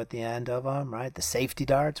Velcro at the end of them, right? The safety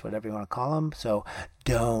darts, whatever you want to call them. So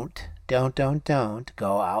don't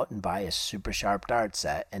go out and buy a super sharp dart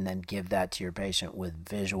set and then give that to your patient with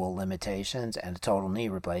visual limitations and a total knee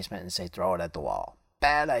replacement and say throw it at the wall.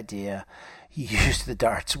 Bad idea. Use the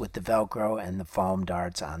darts with the Velcro and the foam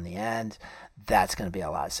darts on the end. That's going to be a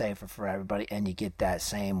lot safer for everybody, and you get that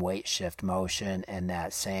same weight shift motion and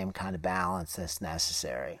that same kind of balance that's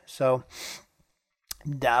necessary. So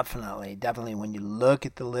definitely when you look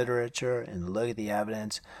at the literature and look at the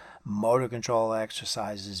evidence, motor control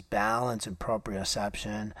exercises, balance and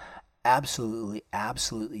proprioception, absolutely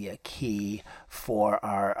a key for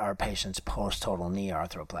our patients post-total knee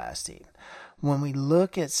arthroplasty. When we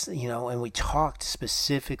look at, and we talked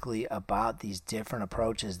specifically about these different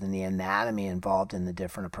approaches and the anatomy involved in the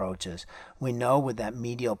different approaches, we know with that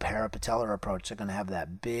medial parapatellar approach, they're going to have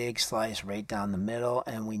that big slice right down the middle.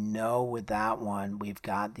 And we know with that one, we've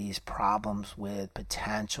got these problems with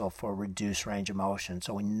potential for reduced range of motion.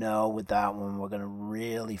 So we know with that one, we're going to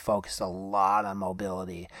really focus a lot on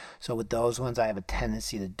mobility. So with those ones, I have a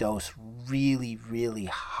tendency to dose really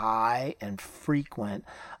high and frequent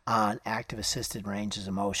on active assisted ranges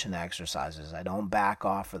of motion exercises. I don't back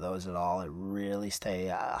off for those at all. I really stay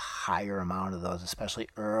a higher amount of those, especially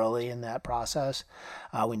early in that process.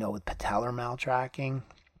 We know with patellar maltracking,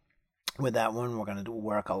 with that one, we're going to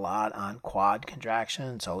work a lot on quad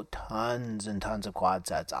contraction, so tons and tons of quad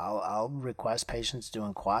sets. I'll request patients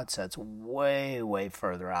doing quad sets way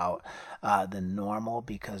further out than normal,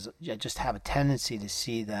 because I just have a tendency to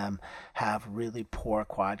see them have really poor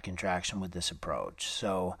quad contraction with this approach.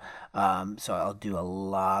 So I'll do a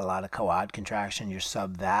lot of quad contraction. Your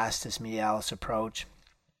subvastus medialis approach,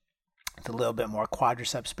 it's a little bit more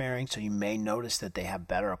quadriceps sparing, so you may notice that they have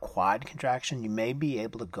better quad contraction. You may be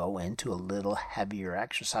able to go into a little heavier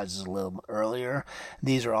exercises a little earlier.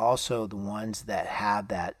 These are also the ones that have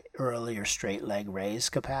that earlier straight leg raise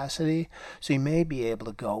capacity. So you may be able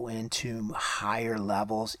to go into higher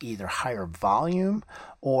levels, either higher volume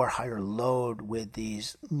or higher load with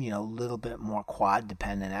these, little bit more quad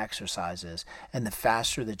dependent exercises. And the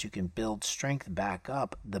faster that you can build strength back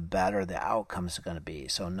up, the better the outcomes are going to be.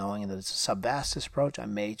 So knowing that it's a subvastus approach, I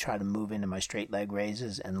may try to move into my straight leg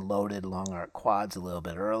raises and loaded along our quads a little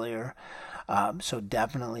bit earlier. So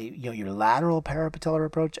definitely, your lateral parapatellar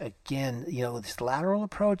approach, again, this lateral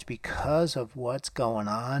approach, because of what's going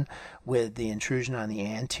on with the intrusion on the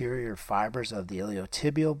anterior fibers of the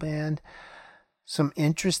iliotibial band, some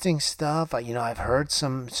interesting stuff. I've heard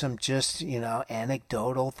some just,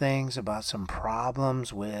 anecdotal things about some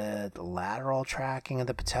problems with lateral tracking of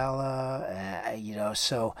the patella,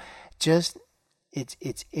 so just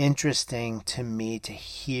it's interesting to me to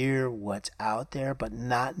hear what's out there, but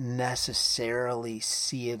not necessarily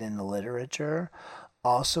see it in the literature.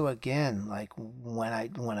 Also, again, like when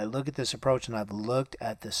I look at this approach, and I've looked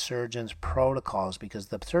at the surgeons' protocols, because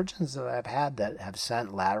the surgeons that I've had that have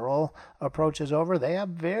sent lateral approaches over, they have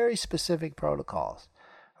very specific protocols,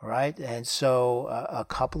 right? And so a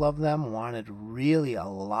couple of them wanted really a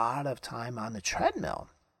lot of time on the treadmill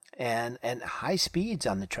and high speeds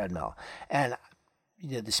on the treadmill. And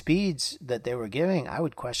the speeds that they were giving, I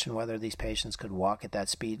would question whether these patients could walk at that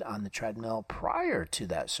speed on the treadmill prior to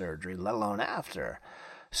that surgery, let alone after.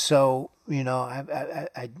 So, I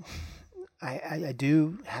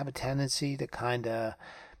do have a tendency to kind of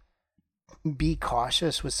be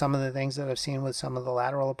cautious with some of the things that I've seen with some of the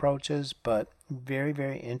lateral approaches, but very,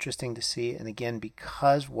 very interesting to see. And again,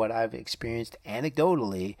 because what I've experienced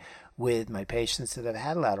anecdotally with my patients that have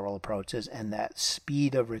had lateral approaches and that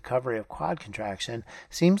speed of recovery of quad contraction,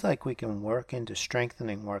 seems like we can work into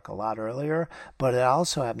strengthening work a lot earlier. But I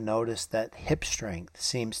also have noticed that hip strength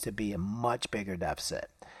seems to be a much bigger deficit.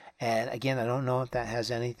 And again, I don't know if that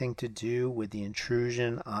has anything to do with the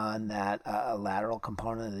intrusion on that lateral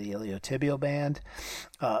component of the iliotibial band.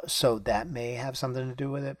 So that may have something to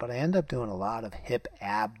do with it. But I end up doing a lot of hip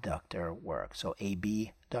abductor work, so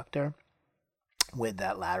abductor, with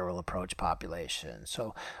that lateral approach population.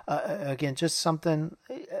 So again, just something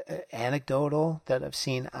anecdotal that I've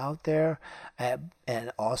seen out there,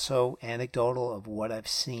 and also anecdotal of what I've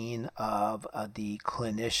seen of the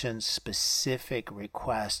clinician specific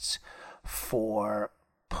requests for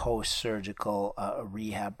post-surgical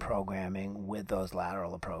rehab programming with those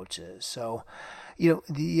lateral approaches. So,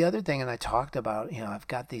 the other thing, and I talked about, I've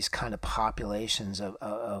got these kind of populations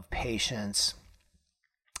of patients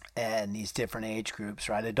and these different age groups,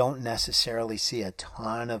 right? I don't necessarily see a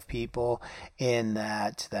ton of people in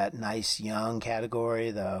that nice young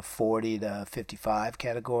category, the 40 to 55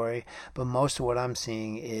 category, but most of what I'm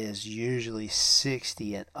seeing is usually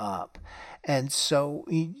 60 and up. And so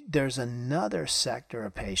there's another sector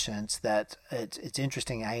of patients that it's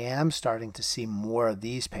interesting. I am starting to see more of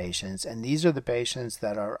these patients, and these are the patients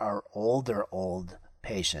that are old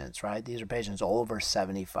patients, right? These are patients over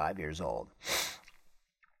 75 years old.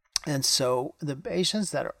 And so the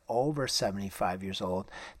patients that are over 75 years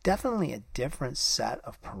old, definitely a different set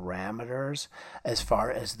of parameters as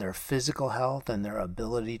far as their physical health and their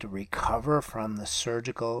ability to recover from the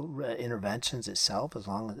surgical interventions itself, as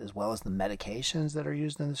well as the medications that are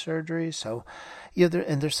used in the surgery. So,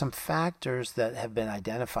 there's some factors that have been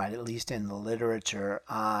identified, at least in the literature,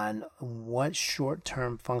 on what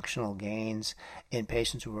short-term functional gains in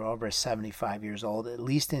patients who are over 75 years old, at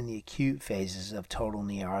least in the acute phases of total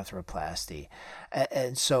knee arthroplasty.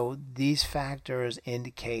 And so these factors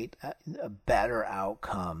indicate better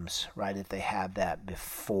outcomes, right, if they have that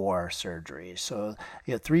before surgery. So,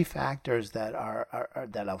 three factors that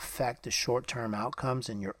that affect the short-term outcomes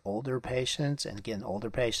in your older patients, and again, older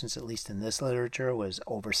patients, at least in this literature, was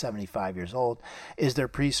over 75 years old, is their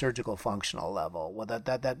pre-surgical functional level. Well,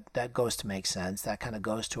 that goes to make sense. That kind of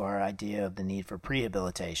goes to our idea of the need for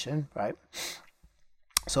prehabilitation, right?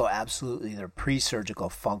 So absolutely, their pre-surgical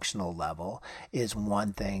functional level is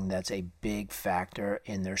one thing that's a big factor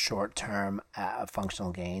in their short-term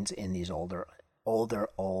functional gains in these older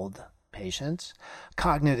patients.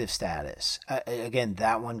 Cognitive status. Again,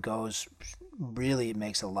 that one goes, really, it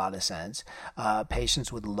makes a lot of sense.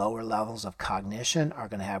 Patients with lower levels of cognition are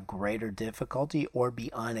going to have greater difficulty or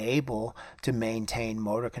be unable to maintain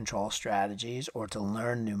motor control strategies or to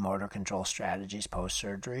learn new motor control strategies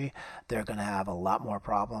post-surgery. They're going to have a lot more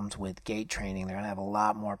problems with gait training. They're going to have a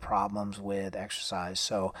lot more problems with exercise.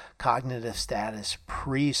 So cognitive status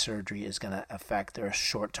pre-surgery is going to affect their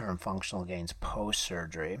short-term functional gains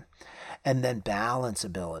post-surgery. And then balance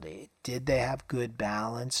ability. Did they have good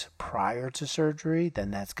balance prior to surgery?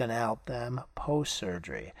 Then that's going to help them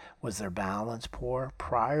post-surgery. Was their balance poor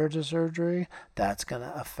prior to surgery? That's going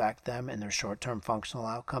to affect them in their short-term functional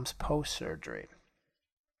outcomes post-surgery.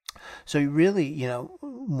 So you really,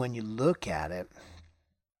 when you look at it,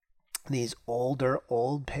 these old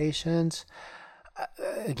patients,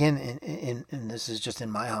 again, and this is just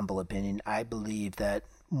in my humble opinion, I believe that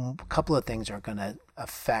a couple of things are going to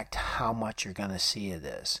affect how much you're going to see of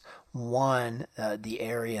this. One, the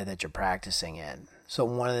area that you're practicing in. So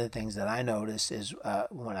one of the things that I noticed is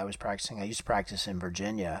when I was practicing, I used to practice in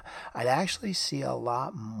Virginia, I'd actually see a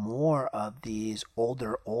lot more of these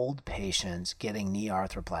old patients getting knee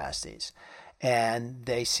arthroplasties. And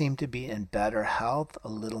they seem to be in better health, a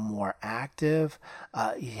little more active.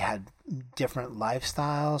 He had different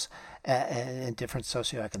lifestyles and different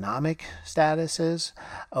socioeconomic statuses.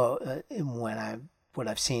 What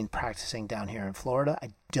I've seen practicing down here in Florida,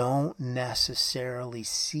 I don't necessarily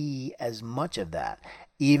see as much of that.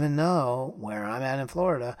 Even though where I'm at in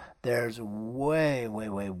Florida, there's way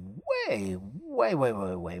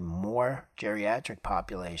more geriatric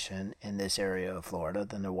population in this area of Florida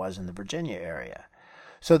than there was in the Virginia area.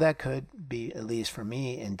 So that could be, at least for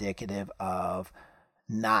me, indicative of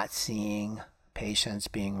not seeing patients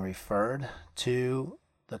being referred to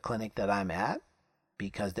the clinic that I'm at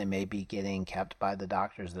because they may be getting kept by the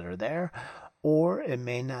doctors that are there, Or it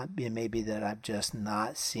may not be, it may be that I'm just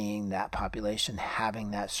not seeing that population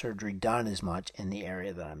having that surgery done as much in the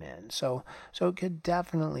area that I'm in. So it could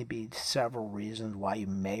definitely be several reasons why you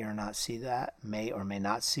may or not see that, may or may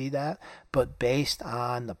not see that. But based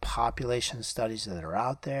on the population studies that are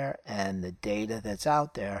out there and the data that's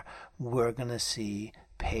out there, we're going to see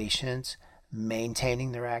patients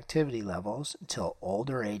maintaining their activity levels until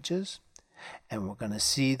older ages. And we're going to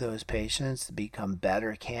see those patients become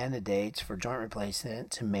better candidates for joint replacement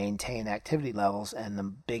to maintain activity levels. And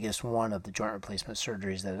the biggest one of the joint replacement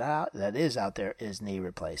surgeries that is out there is knee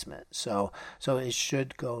replacement. So it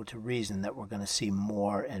should go to reason that we're going to see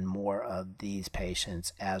more and more of these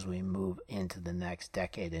patients as we move into the next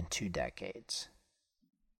decade and 2 decades.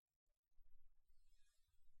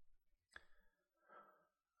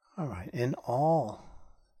 All right. In all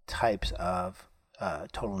types of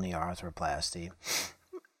total knee arthroplasty,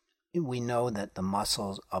 we know that the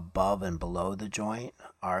muscles above and below the joint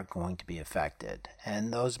are going to be affected.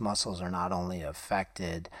 And those muscles are not only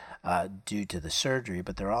affected due to the surgery,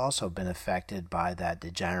 but they're also been affected by that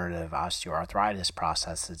degenerative osteoarthritis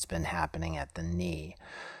process that's been happening at the knee.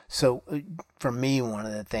 So for me, one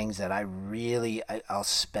of the things that I'll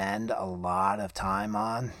spend a lot of time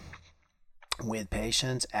on with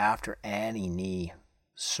patients after any knee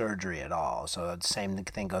surgery at all. So the same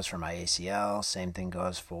thing goes for my ACL, same thing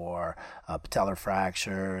goes for patellar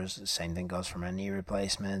fractures, same thing goes for my knee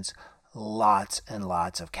replacements, lots and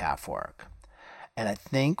lots of calf work. And I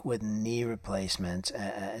think with knee replacements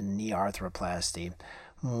and knee arthroplasty,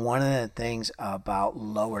 one of the things about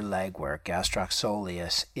lower leg work, gastroc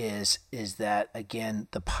soleus, is that, again,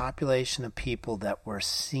 the population of people that we're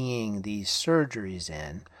seeing these surgeries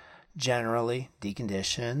in, generally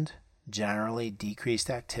deconditioned, generally decreased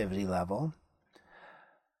activity level.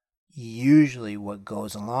 Usually what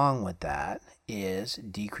goes along with that is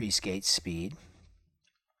decreased gait speed.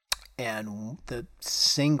 And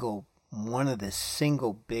one of the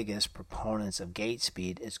single biggest proponents of gait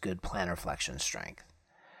speed is good plantar flexion strength.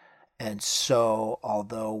 And so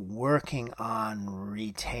although working on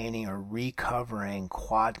retaining or recovering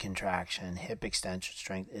quad contraction, hip extension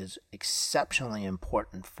strength is exceptionally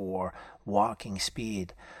important for walking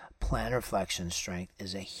speed, plantar flexion strength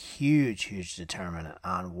is a huge determinant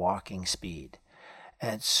on walking speed.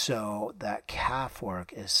 And so that calf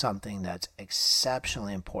work is something that's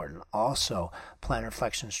exceptionally important. Also, plantar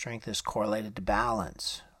flexion strength is correlated to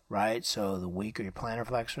balance, right? So the weaker your plantar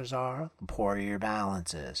flexors are, the poorer your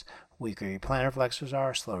balance is. Weaker your plantar flexors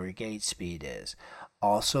are, slower your gait speed is.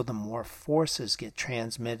 Also, the more forces get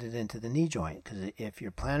transmitted into the knee joint, because if your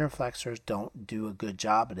plantar flexors don't do a good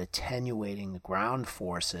job at attenuating the ground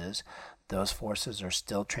forces, those forces are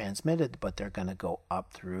still transmitted, but they're going to go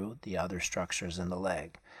up through the other structures in the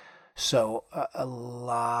leg. So a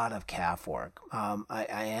lot of calf work. I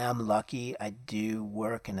am lucky. I do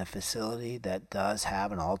work in a facility that does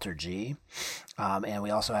have an AlterG, and we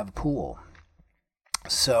also have a pool.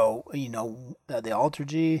 So, the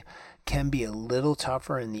AlterG can be a little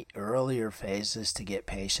tougher in the earlier phases to get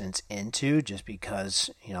patients into, just because,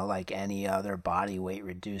 like any other body weight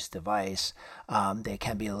reduced device, they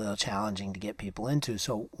can be a little challenging to get people into.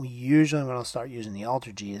 So usually when I'll start using the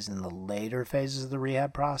AlterG is in the later phases of the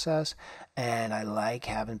rehab process. And I like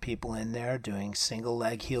having people in there doing single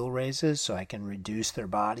leg heel raises so I can reduce their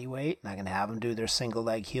body weight. And I can have them do their single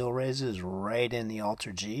leg heel raises right in the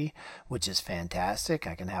AlterG, which is fantastic.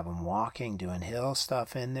 I can have them walking, doing hill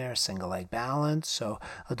stuff in there, single leg balance. So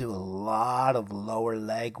I'll do a lot of lower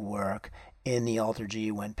leg work in the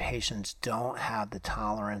AlterG when patients don't have the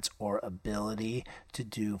tolerance or ability to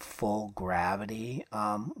do full gravity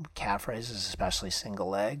calf raises, especially single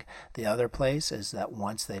leg. The other place is that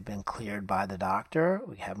once they've been cleared by the doctor,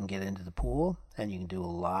 we have them get into the pool, and you can do a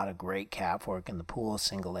lot of great calf work in the pool,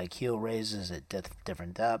 single leg heel raises at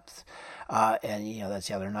different depths. And that's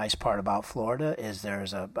the other nice part about Florida is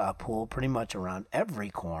there's a pool pretty much around every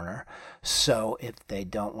corner. So if they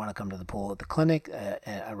don't want to come to the pool at the clinic,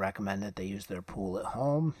 I recommend that they use their pool at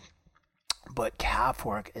home. But calf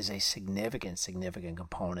work is a significant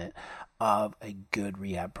component of a good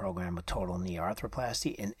rehab program with total knee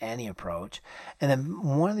arthroplasty in any approach. And then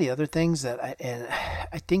one of the other things that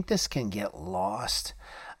I think this can get lost,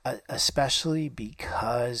 especially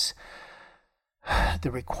because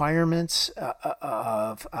the requirements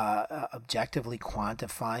of objectively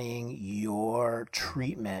quantifying your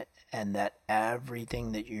treatment and that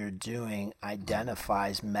everything that you're doing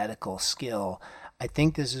identifies medical skill. I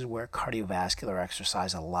think this is where cardiovascular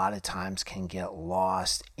exercise a lot of times can get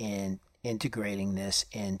lost in integrating this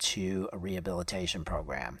into a rehabilitation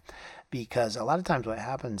program. Because a lot of times what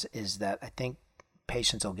happens is that I think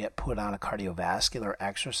patients will get put on a cardiovascular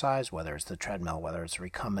exercise, whether it's the treadmill, whether it's a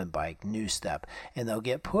recumbent bike, new step, and they'll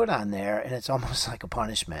get put on there, and it's almost like a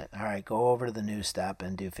punishment. All right, go over to the new step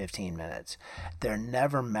and do 15 minutes. They're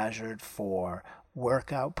never measured for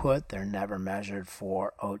work output. They're never measured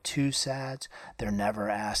for O2 sats. They're never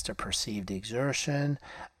asked a perceived exertion.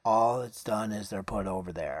 All it's done is they're put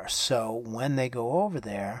over there. So when they go over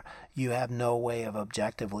there, you have no way of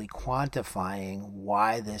objectively quantifying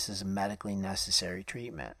why this is a medically necessary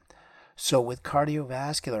treatment. So with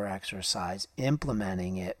cardiovascular exercise,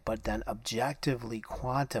 implementing it, but then objectively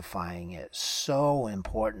quantifying it, so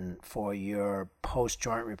important for your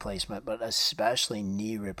post-joint replacement, but especially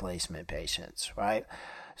knee replacement patients, right?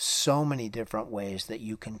 So many different ways that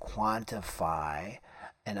you can quantify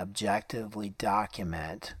and objectively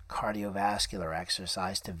document cardiovascular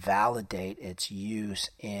exercise to validate its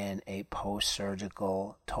use in a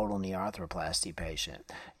post-surgical total knee arthroplasty patient.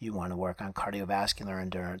 You want to work on cardiovascular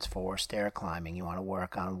endurance for stair climbing. You want to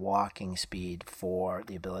work on walking speed for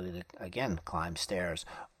the ability to, again, climb stairs.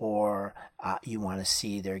 Or you want to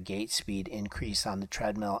see their gait speed increase on the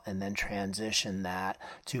treadmill and then transition that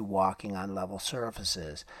to walking on level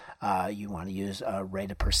surfaces. You want to use a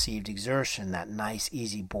rate of perceived exertion, that nice,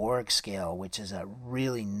 easy Borg scale, which is a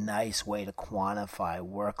really nice way to quantify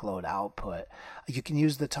workload output. You can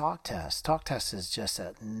use the talk test. Talk test is just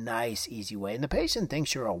a nice, easy way. And the patient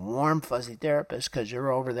thinks you're a warm, fuzzy therapist because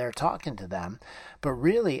you're over there talking to them. But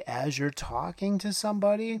really, as you're talking to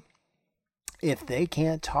somebody, if they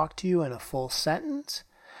can't talk to you in a full sentence,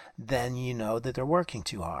 then you know that they're working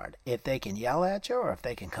too hard. If they can yell at you or if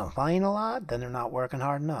they can complain a lot, then they're not working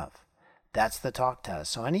hard enough. That's the talk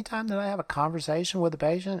test. So anytime that I have a conversation with a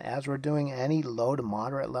patient as we're doing any low to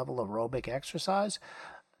moderate level aerobic exercise,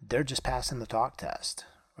 they're just passing the talk test,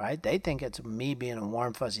 right? They think it's me being a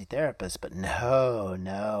warm, fuzzy therapist, but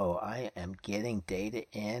no, I am getting data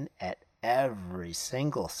in at every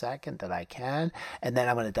single second that I can, and then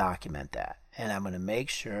I'm going to document that. And I'm going to make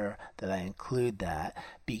sure that I include that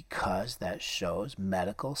because that shows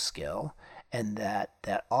medical skill, and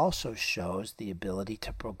that also shows the ability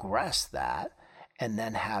to progress that and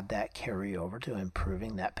then have that carry over to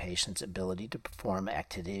improving that patient's ability to perform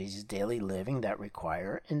activities of daily living that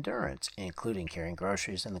require endurance, including carrying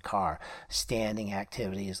groceries in the car, standing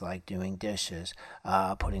activities like doing dishes,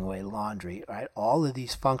 putting away laundry, right? All of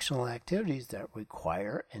these functional activities that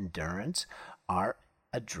require endurance are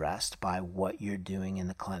addressed by what you're doing in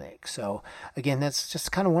the clinic. So again, that's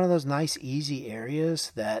just kind of one of those nice, easy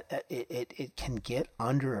areas that it can get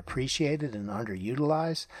underappreciated and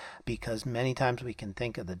underutilized, because many times we can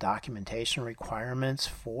think of the documentation requirements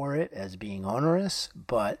for it as being onerous,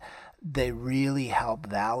 but they really help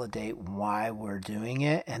validate why we're doing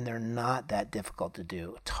it, and they're not that difficult to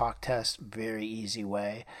do. Talk test, very easy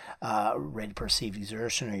way. Rate of perceived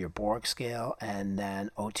exertion or your Borg scale, and then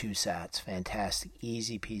O2 sats, fantastic,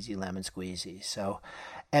 easy peasy lemon squeezy. So,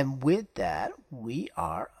 and with that, we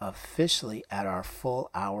are officially at our full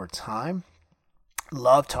hour time.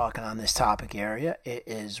 Love talking on this topic area. It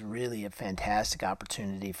is really a fantastic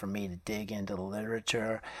opportunity for me to dig into the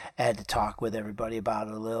literature and to talk with everybody about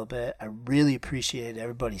it a little bit. I really appreciate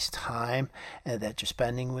everybody's time that you're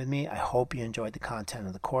spending with me. I hope you enjoyed the content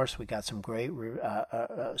of the course. We got some great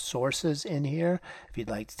sources in here. If you'd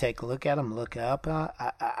like to take a look at them, look up.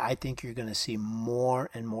 I think you're going to see more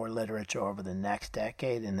and more literature over the next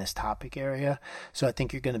decade in this topic area. So I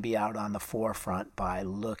think you're going to be out on the forefront by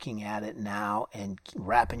looking at it now and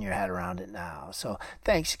wrapping your head around it now. So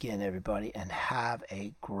thanks again, everybody, and have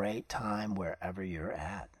a great time wherever you're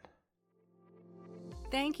at.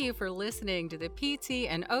 Thank you for listening to the PT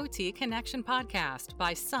and OT Connection podcast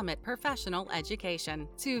by Summit Professional Education.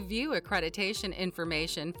 To view accreditation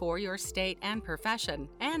information for your state and profession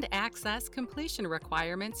and access completion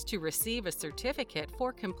requirements to receive a certificate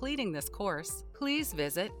for completing this course, please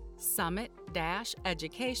visit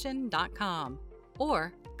summit-education.com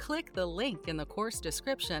or click the link in the course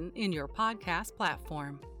description in your podcast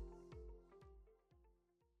platform.